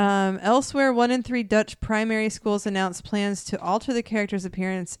 Elsewhere, 1 in 3 Dutch primary schools announced plans to alter the character's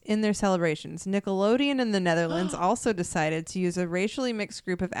appearance in their celebrations. Nickelodeon in the Netherlands also decided to use a racially mixed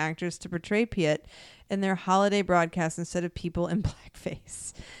group of actors to portray Piet in their holiday broadcasts instead of people in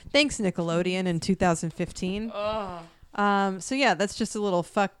blackface. Thanks, Nickelodeon, in 2015. So yeah, that's just a little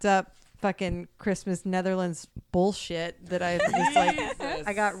fucked up fucking Christmas Netherlands bullshit that I was like,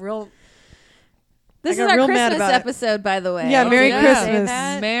 I got real... This I is got our real mad Christmas about it. episode, by the way. Yeah, Merry Did we Christmas. say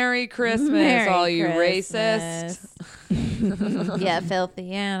that? Merry Christmas, Merry all you Christmas. racist. Yeah,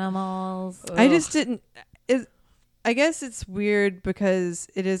 filthy animals. I just didn't. I guess it's weird because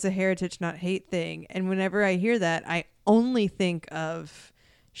it is a heritage, not hate thing. And whenever I hear that, I only think of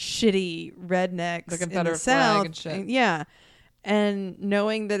shitty rednecks The in Confederate the flag South. and shit. Yeah. And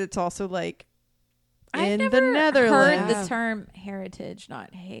knowing that it's also like I've in never the Netherlands. heard the term heritage,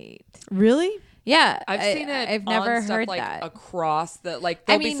 not hate. Really? Yeah, I've seen it. I've never on stuff heard like that. across the like.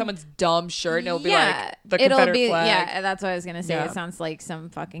 There'll be mean, someone's dumb shirt, and it'll be yeah, like the it'll Confederate be, flag. Yeah, that's what I was gonna say. Yeah. It sounds like some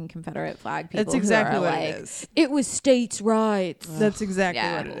fucking Confederate flag people. That's exactly who are what like, it is. It was states' rights. That's exactly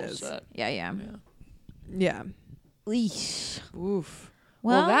Yeah. what it is. Bullshit. Yeah. Yeah. Eesh. Oof.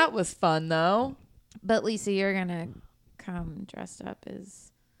 Well, Well, that was fun though. But Lisa, you're gonna come dressed up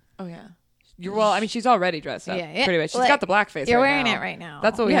as. Oh yeah. I mean, she's already dressed up. Yeah, yeah. Pretty much. She's Like, got the blackface. You're right wearing now. it right now.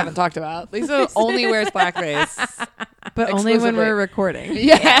 That's what we Yeah. haven't talked about. Lisa only wears blackface. But only when Exclusively. we're recording.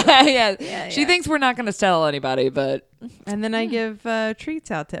 Yeah. She yeah. thinks we're not going to tell anybody, but And then I give treats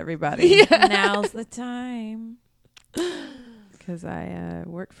out to everybody. Now's the time. Because I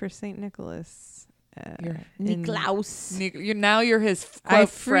work for St. Nicholas. in- Niklaus. you're his I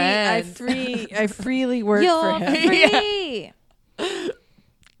friend. I freely work for You're him. free.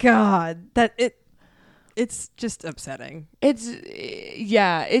 God, it's just upsetting. It's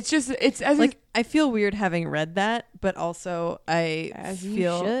as Like I feel weird having read that, but also I As you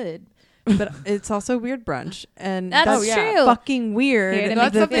feel, should. but it's also weird brunch, and That's true. fucking weird. Here to that's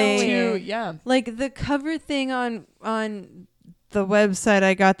make that something they- feel too. Yeah. like the cover thing on the website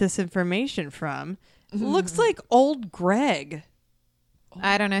I got this information from looks like old Greg,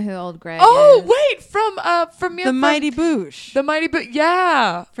 I don't know who old Greg Oh is. wait, from the Mighty Boosh, the Mighty Boosh.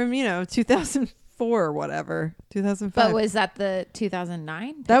 Yeah. from 2004 or whatever, 2005. But was that the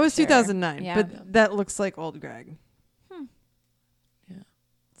 2009? That was picture? 2009, Yeah. but that looks like old Greg.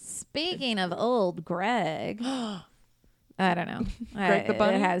 Speaking of old Greg, I don't know. Greg the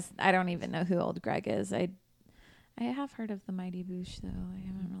Bunny? I don't even know who old Greg is. I have heard of the Mighty Boosh though. I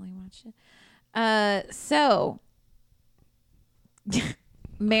haven't really watched it. So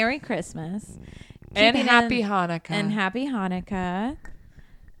Merry Christmas. And Keeping Happy in- Hanukkah. And Happy Hanukkah.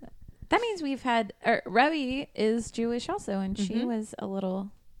 That means we've had Rebby is Jewish also, and she was a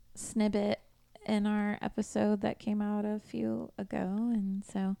little snippet in our episode that came out a few ago, and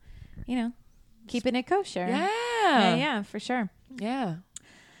so, keeping it kosher. Yeah, for sure. Yeah.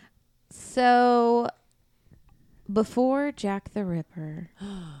 So, before Jack the Ripper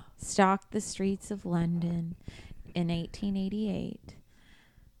stalked the streets of London in 1888,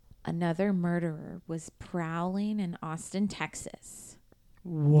 another murderer was prowling in Austin, Texas.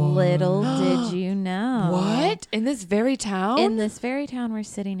 Little did you know. What? In this very town? In this very town we're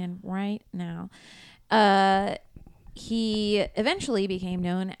sitting in right now. He eventually became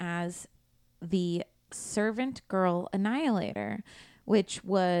known as the Servant Girl Annihilator, which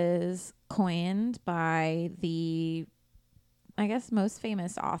was coined by the, I guess, most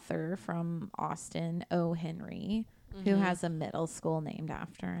famous author from Austin, O. Henry, who has a middle school named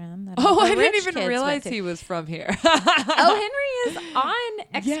after him. That all the I didn't rich even kids realize went to. he was from here. O. Henry is on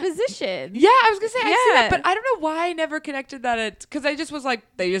Exposition. Yeah, I was gonna say I see that, Yeah. but I don't know why I never connected that. Because I just was like,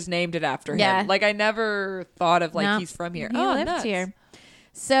 they just named it after Yeah. him. Like I never thought of like No, he's from here. He Oh, lived nuts. here.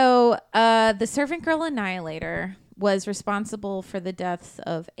 So the Servant Girl Annihilator was responsible for the deaths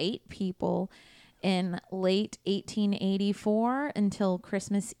of 8 people in late 1884 until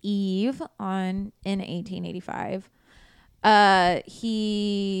Christmas Eve in 1885.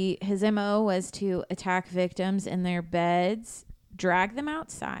 His MO was to attack victims in their beds, drag them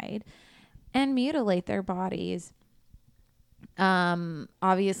outside, and mutilate their bodies.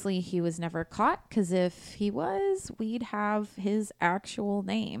 Obviously he was never caught, because if he was, we'd have his actual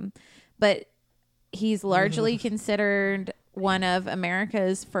name. But he's largely considered one of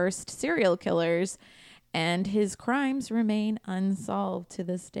America's first serial killers, and his crimes remain unsolved to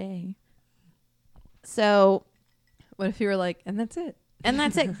this day. So, What if you were like, and that's it? and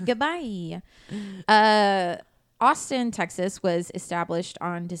that's it. Goodbye. Austin, Texas was established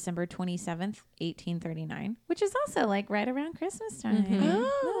on December 27th, 1839, which is also like right around Christmas time.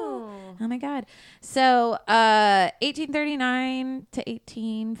 Oh my God. So 1839 to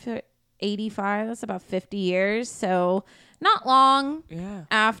 1885, that's about 50 years. So not long Yeah.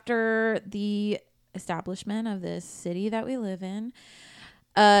 after the establishment of this city that we live in,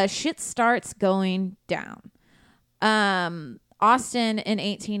 shit starts going down. Austin in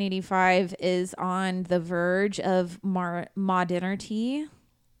 1885 is on the verge of modernity.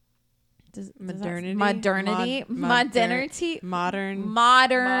 Modernity? Modernity. Modernity. Modern.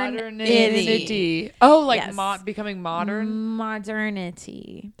 Modernity. Oh, like Yes. becoming modern.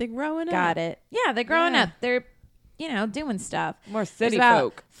 Modernity. They're growing up. Got it. Yeah, they're growing Yeah. up. They're, doing stuff. More There's city about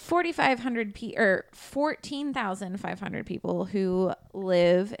folk. 14,500 people who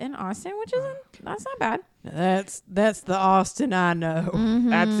live in Austin, which that's not bad. That's the Austin I know.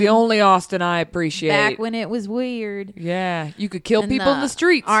 That's the only Austin I appreciate. Back when it was weird. Yeah, you could kill And people in the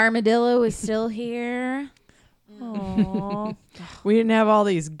streets. Armadillo is still here. Aww. We didn't have all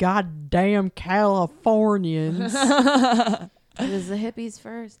these goddamn Californians. It was the hippies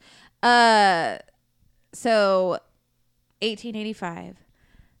first. So 1885.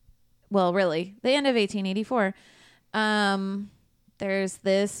 Well, really, the end of 1884. There's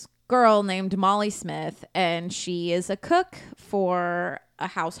this girl named Molly Smith, and she is a cook for a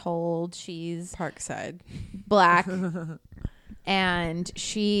household. She's Parkside. black, and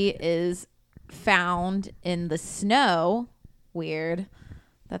she is found in the snow. Weird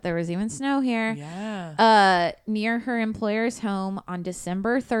that there was even snow here. Yeah. Near her employer's home on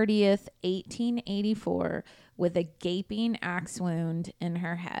December 30th, 1884, with a gaping axe wound in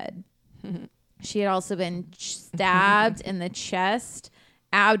her head. She had also been stabbed in the chest,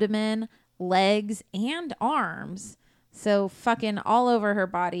 abdomen, legs, and arms. So fucking all over her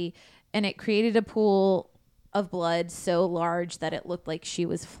body. And it created a pool of blood so large that it looked like she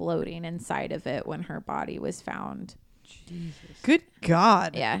was floating inside of it when her body was found. Good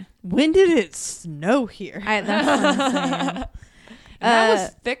God. Yeah. When did it snow here? That's what I'm saying. And that was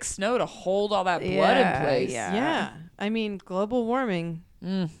thick snow to hold all that blood in place. Yeah. I mean, global warming.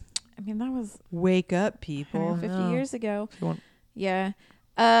 I mean, that was Wake up, people. 50 years ago. you want- Yeah.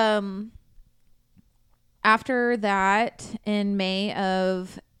 After that, in May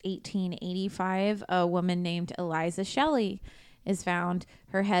of 1885, a woman named Eliza Shelley is found.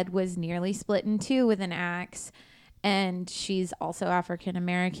 Her head was nearly split in two with an axe, and she's also African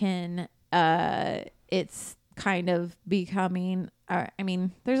American. It's kind of becoming,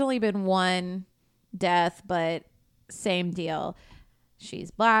 there's only been one death, but same deal.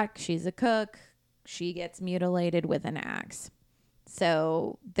 She's black, she's a cook, she gets mutilated with an axe.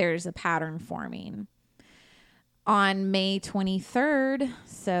 So there's a pattern forming. On May 23rd,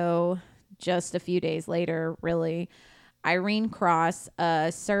 so just a few days later, really, Irene Cross,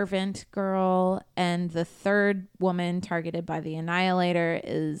 a servant girl, and the third woman targeted by the Annihilator,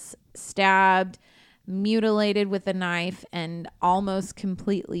 is stabbed, mutilated with a knife, and almost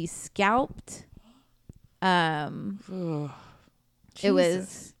completely scalped. It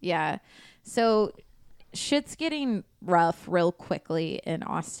was, yeah. So shit's getting rough real quickly in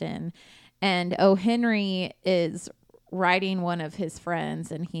Austin. And O. Henry is writing one of his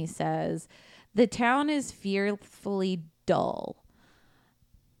friends, and he says, "The town is fearfully dull,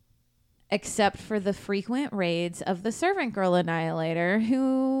 except for the frequent raids of the servant girl Annihilator,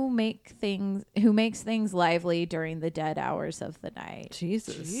 who makes things lively during the dead hours of the night."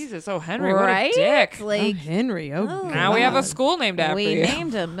 Jesus, oh Henry, what Right? a dick. Like, Henry. Oh, Now we have a God. school named after we you.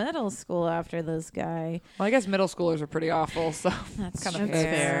 named a middle school after this guy. Well, I guess middle schoolers are pretty awful, so That's kind of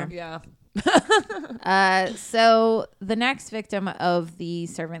fair. Yeah. So the next victim of the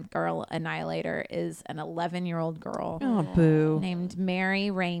servant girl Annihilator is an 11-year-old girl Oh, boo. named Mary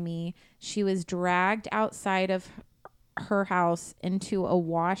Ramey. She was dragged outside of her house into a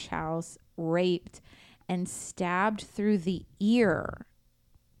wash house, raped, and stabbed through the ear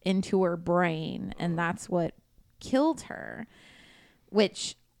into her brain, and that's what killed her,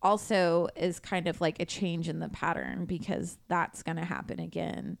 which also is kind of like a change in the pattern because that's going to happen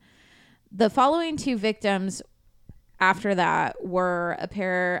again. The following two victims after that were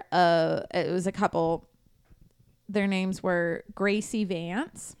it was a couple. Their names were Gracie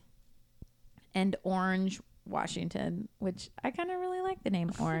Vance and Orange Washington, which I kind of really like the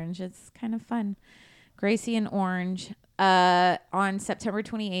name Orange. It's kind of fun. Gracie and Orange. On September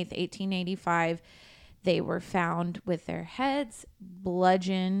 28th, 1885, they were found with their heads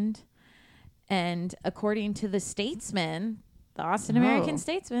bludgeoned. And according to the Statesman, the Austin American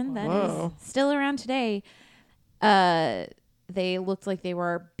Statesman, that is still around today, they looked like they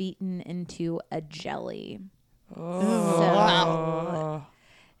were beaten into a jelly. So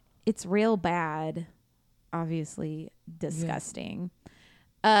it's real bad, obviously disgusting.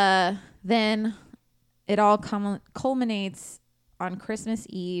 Then it all culminates on Christmas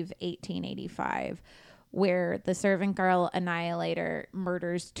Eve, 1885, where the servant girl Annihilator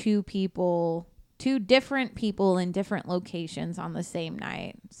murders two different people in different locations on the same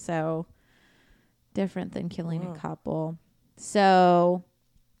night. So different than killing a couple. So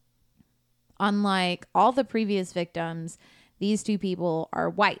unlike all the previous victims, these two people are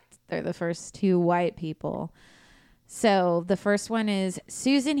white. They're the first two white people. So the first one is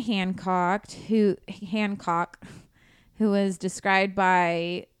Susan Hancock, who was described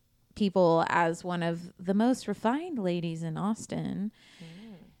by people as one of the most refined ladies in Austin.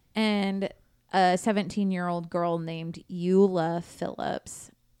 And a 17-year-old girl named Eula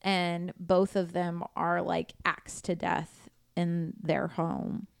Phillips. And both of them are like axed to death in their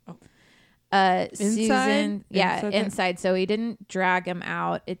home. Susan, inside. So he didn't drag him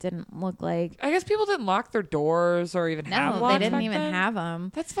out. It didn't look like. I guess people didn't lock their doors or even have No, locks they didn't back even then. have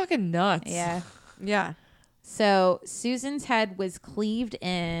them. That's fucking nuts. Yeah. Yeah. So Susan's head was cleaved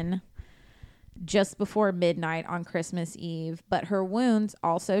in just before midnight on Christmas Eve, but her wounds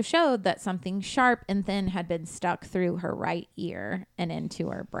also showed that something sharp and thin had been stuck through her right ear and into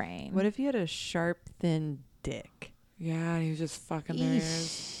her brain. What if you had a sharp, thin dick? Yeah, and he was just fucking their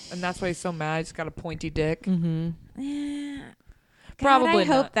ears. And that's why he's so mad. He's got a pointy dick. Mm-hmm. God, Probably I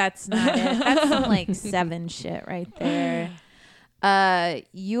hope not. that's not it. That's some like Seven shit right there.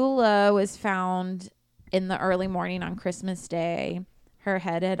 Eula was found in the early morning on Christmas Day. Her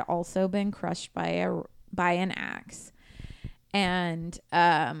head had also been crushed by an axe. And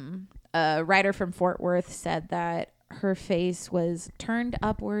a writer from Fort Worth said that her face was turned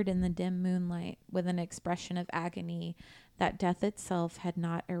upward in the dim moonlight with an expression of agony that death itself had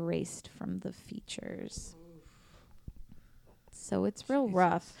not erased from the features. So it's real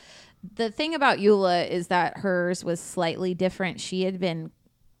rough. The thing about Eula is that hers was slightly different. She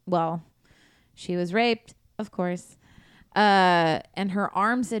was raped, of course. And her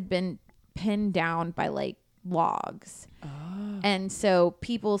arms had been pinned down by like logs. And so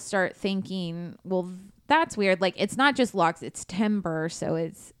people start thinking, well, that's weird. Like, it's not just logs, it's timber. So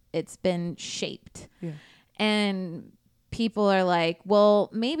it's been shaped. Yeah. And people are like, well,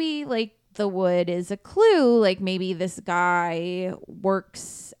 maybe like the wood is a clue. Like maybe this guy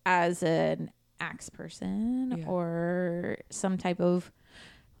works as an axe person or some type of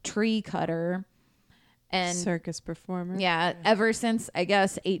tree cutter. And circus performer. Yeah, ever since I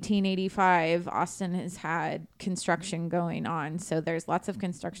guess 1885, Austin has had construction going on. So there's lots of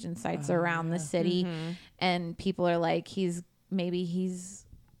construction sites around the city, and people are like, he's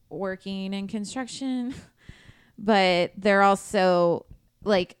working in construction. but they're also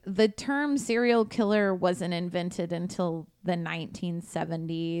like the term serial killer wasn't invented until the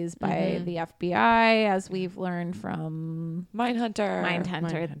 1970s by the FBI, as we've learned from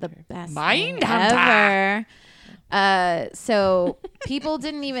Mindhunter. the best Mindhunter. thing ever. So people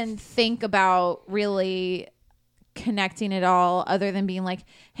didn't even think about really connecting it all other than being like,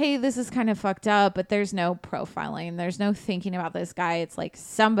 hey, this is kind of fucked up, but there's no profiling. There's no thinking about this guy. It's like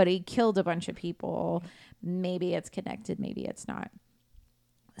somebody killed a bunch of people. Maybe it's connected. Maybe it's not.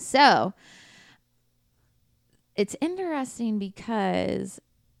 So it's interesting because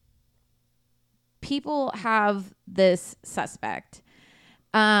people have this suspect.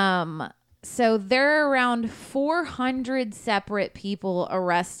 So there are around 400 separate people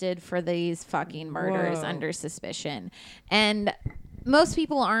arrested for these fucking murders under suspicion. And most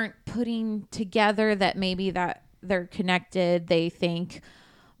people aren't putting together that maybe that they're connected. They think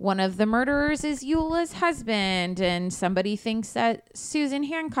one of the murderers is Eula's husband, and somebody thinks that Susan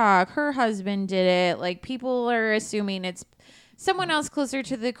Hancock, her husband, did it. Like, people are assuming it's someone else closer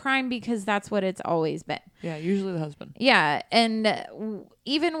to the crime because that's what it's always been. Yeah, usually the husband. Yeah, and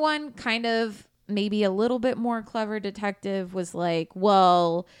even one kind of maybe a little bit more clever detective was like,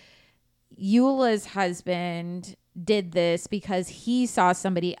 well, Eula's husband did this because he saw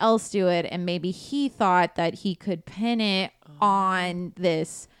somebody else do it, and maybe he thought that he could pin it on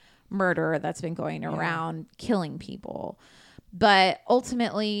this murder that's been going around killing people. But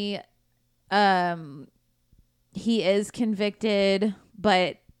ultimately, he is convicted,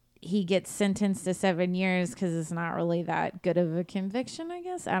 but he gets sentenced to 7 years because it's not really that good of a conviction, I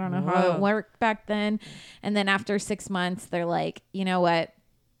guess. I don't know how it worked back then. And then after 6 months, they're like, you know what?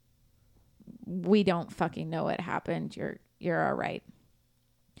 We don't fucking know what happened. You're all right.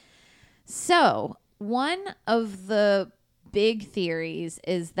 So one of the big theories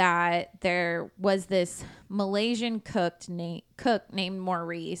is that there was this Malaysian cook named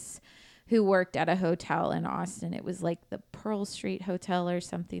Maurice who worked at a hotel in Austin. It was like the Pearl Street Hotel or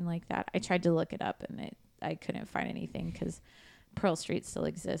something like that. I tried to look it up and I couldn't find anything because Pearl Street still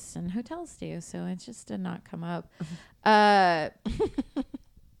exists and hotels do. So it just did not come up. But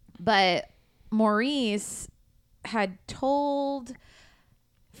Maurice had told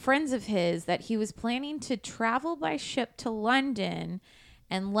friends of his that he was planning to travel by ship to London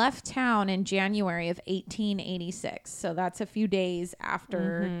and left town in January of 1886. So that's a few days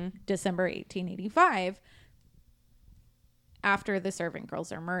after December 1885, after the servant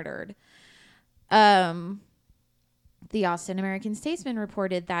girls are murdered. The Austin American-Statesman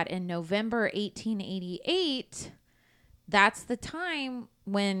reported that in November 1888, that's the time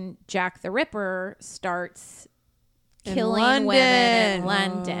when Jack the Ripper starts killing women in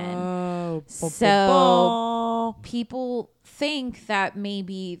London. So people think that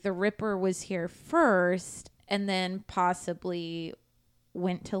maybe the Ripper was here first and then possibly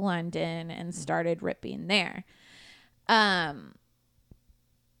went to London and started ripping there.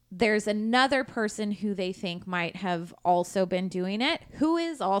 There's another person who they think might have also been doing it, who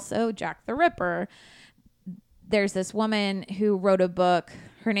is also Jack the Ripper. There's this woman who wrote a book.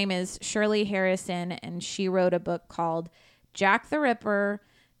 Her name is Shirley Harrison, and she wrote a book called Jack the Ripper,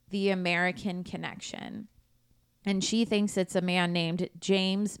 The American Connection. And she thinks it's a man named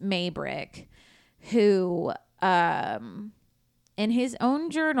James Maybrick who, in his own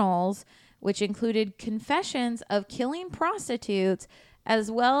journals, which included confessions of killing prostitutes, as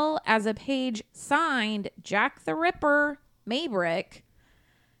well as a page signed Jack the Ripper Maybrick,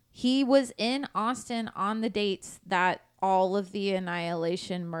 he was in Austin on the dates that all of the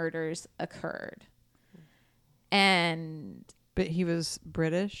Annihilation murders occurred. But he was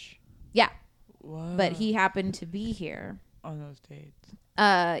British? Yeah. Whoa. But he happened to be here. On those dates.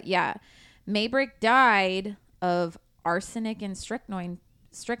 Yeah. Maybrick died of arsenic and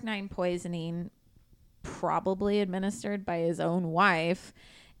strychnine poisoning, probably administered by his own wife,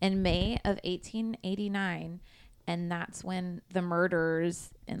 in May of 1889. And that's when the murders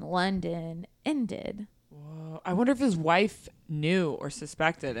in London ended. Whoa. I wonder if his wife knew or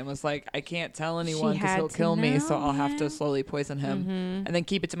suspected and was like, I can't tell anyone because he'll kill me, so I'll have to slowly poison him and then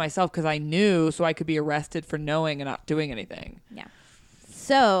keep it to myself because I knew so I could be arrested for knowing and not doing anything. Yeah.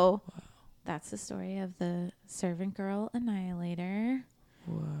 So that's the story of the servant girl annihilator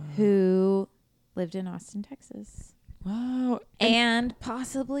who lived in Austin, Texas. Wow. And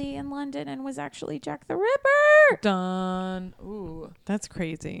possibly in London and was actually Jack the Ripper. Done. Ooh. That's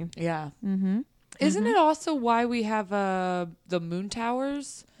crazy. Yeah. Mm-hmm. Isn't it also why we have the moon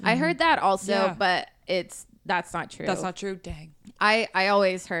towers? I heard that also, Yeah. but that's not true. That's not true. Dang. I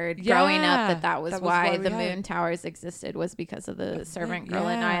always heard growing up Yeah. that was That was why why the we had moon towers existed was because of the servant girl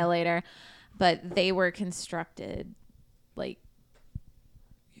Yeah. annihilator. but they were constructed like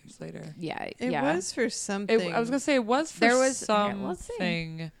Years later. It was for something. I was gonna say it was for There was- here, something, let's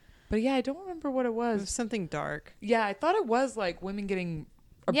see. but yeah, I don't remember what it It was was. something dark. Yeah, I thought it was like women getting,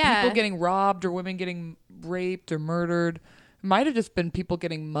 or Yeah. people getting robbed, or women getting raped or murdered. It might have just been people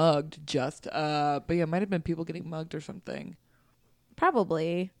getting mugged. But yeah, it might have been people getting mugged or something.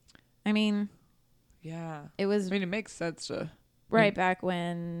 probably. I mean, Yeah, it was I mean it makes sense to. right back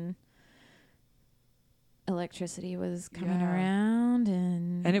when electricity was coming Yeah. around,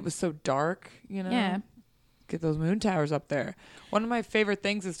 and And it was so dark, you know. Yeah. Get those moon towers up there. One of my favorite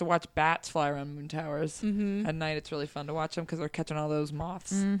things is to watch bats fly around moon towers at night. It's really fun to watch them because they're catching all those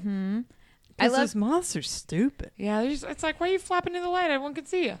moths. Mm-hmm. I Because love those moths are stupid. Yeah, it's like, why are you flapping in the light? Everyone can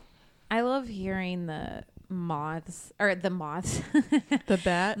see you. I love hearing the moths. The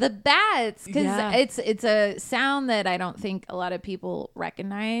bat. The bats, because Yeah. it's a sound that I don't think a lot of people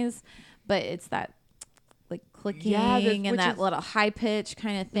recognize, but it's that like clicking Yeah, and which that is- little high pitch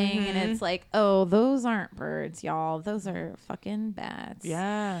kind of thing, and it's like, oh, those aren't birds, y'all. Those are fucking bats.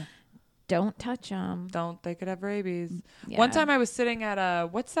 Yeah. Don't touch them. Don't. They could have rabies. Yeah. One time I was sitting at a,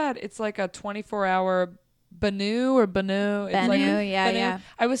 what's that? It's like a 24-hour Banu or Banu. It's like Banu, yeah, yeah.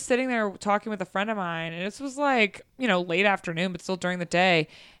 I was sitting there talking with a friend of mine, and this was like, late afternoon, but still during the day.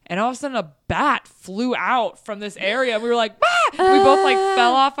 And all of a sudden, a bat flew out from this area. We were like, "Ah!" We both like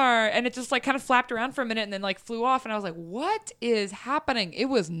fell off and it just like kind of flapped around for a minute and then like flew off. And I was like, what is happening? It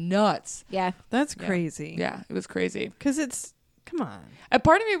was nuts. Yeah. That's crazy. Yeah, it was crazy. Because it's, come on. A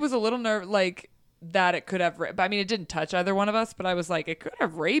part of me was a little like that it could have, but I mean, it didn't touch either one of us, but I was like, it could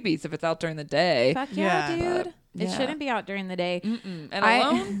have rabies if it's out during the day. Fuck yeah, Yeah. dude. But, It yeah. shouldn't be out during the day. Mm-mm. And I-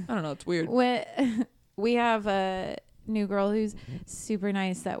 alone? I don't know. It's weird. We have a new girl who's super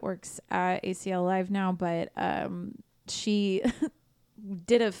nice that works at ACL Live now, but she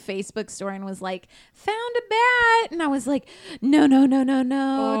did a Facebook story and was like, found a bat, and I was like, no,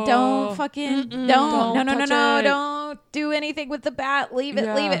 Oh. don't fucking don't Don't no, touch it. don't do anything with the bat, leave it,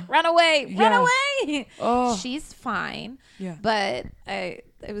 Yeah. run away, run Yeah. away. Oh. She's fine, Yeah. but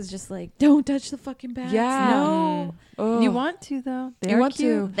it was just like, don't touch the fucking bats. Yeah. No, Oh. You want to, though. They You are want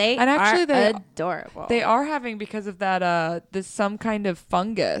cute. to. they And actually are they- adorable. They are having, because of that, this some kind of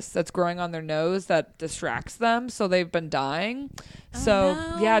fungus that's growing on their nose that distracts them. So they've been dying. So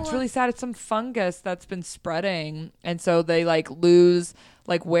yeah, it's no. really sad. It's some fungus that's been spreading. And so they like lose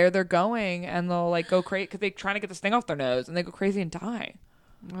like where they're going, and they'll like go crazy because they're trying to get this thing off their nose, and they go crazy and die.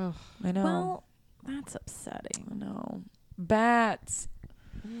 Ugh. I know. Well, that's upsetting. I know. Bats.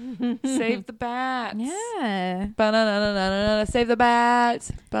 Save the bats. Yeah. Ba-na-na-na-na-na. Save the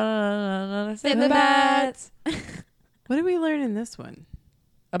bats. Ba-na-na-na-na. Save the bats. What did we learn in this one?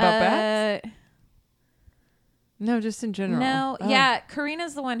 About bats? No, just in general. No, Oh. yeah.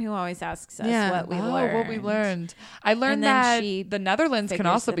 Karina's the one who always asks us Yeah. what we learned. What we learned. I learned And then that she the Netherlands can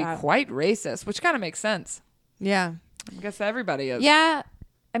figures also it be out. quite racist, which kind of makes sense. Yeah. I guess everybody is. Yeah.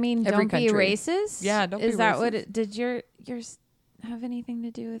 I mean, Every don't be country. racist. Yeah, don't be Is that what racist. it, did yours have anything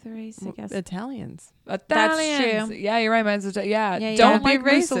to do with race, I guess? Italians. Italians. true. Yeah, you're right. Mine's yeah. Yeah, Don't yeah. like Be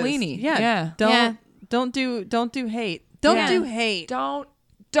racist. Mussolini. Yeah. Yeah. Don't do hate. Don't Yeah. do hate.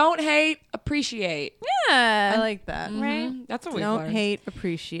 Don't hate. Appreciate. I Yeah. like that. Right. Mhm. That's what we Don't learned. hate,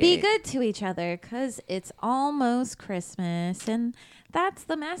 appreciate. Be good to each other because it's almost Christmas, and that's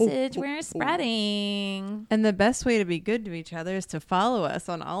the message we're spreading. And the best way to be good to each other is to follow us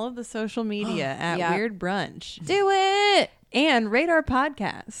on all of the social media at Yep. Weird Brunch Do it. and rate our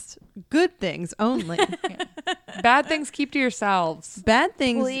podcast. Good things only. Bad things keep to yourselves. Bad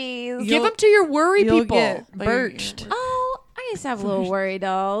things. Please. Give You'll- them to your worry you'll people. get Like, birched. Oh, I used to have little worry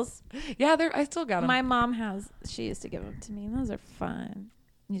dolls. Yeah, I still got them. My mom she used to give them to me, and those are fun.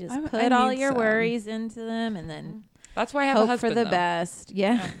 You just I put all need your some. worries into them and then That's why I have a hope husband. for the though. best.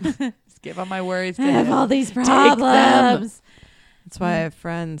 Yeah. Just give all my worries. I to have him. all these them. problems. That's why I have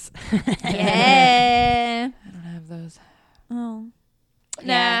friends. Yeah. I don't have those. Oh. Nah,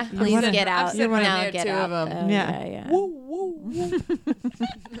 Yeah, I'm please sitting- get I'm out. sitting No, near get two out. of 'em. though. Yeah. Yeah. Woo, woo, woo.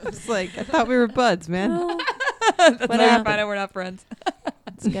 It's like, I thought we were buds, man. That's What how you happened? find out we're not friends.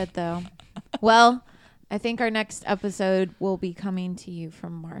 It's good though. Well, I think our next episode will be coming to you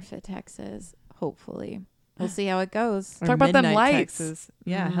from Marfa, Texas. Hopefully, we'll see how it goes. Or Talk about them Midnight, lights. Texas.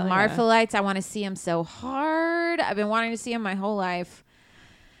 Yeah, hell yeah. Marfa lights. I want to see them so hard. I've been wanting to see them my whole life.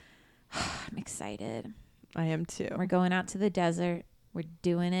 I'm excited. I am too. We're going out to the desert. We're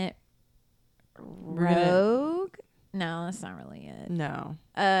doing it. gonna- Rogue? No, that's not really it. No.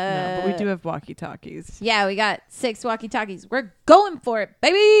 No, but we do Uh, have walkie-talkies. Yeah, we got 6 walkie-talkies. We're going for it,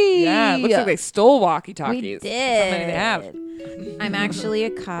 baby. Yeah, it looks like they stole We walkie-talkies. did. That's how many they have. I'm actually a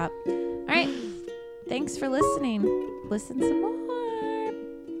cop. right. Thanks for listening. Listen some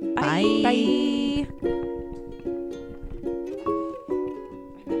more. Bye. Bye.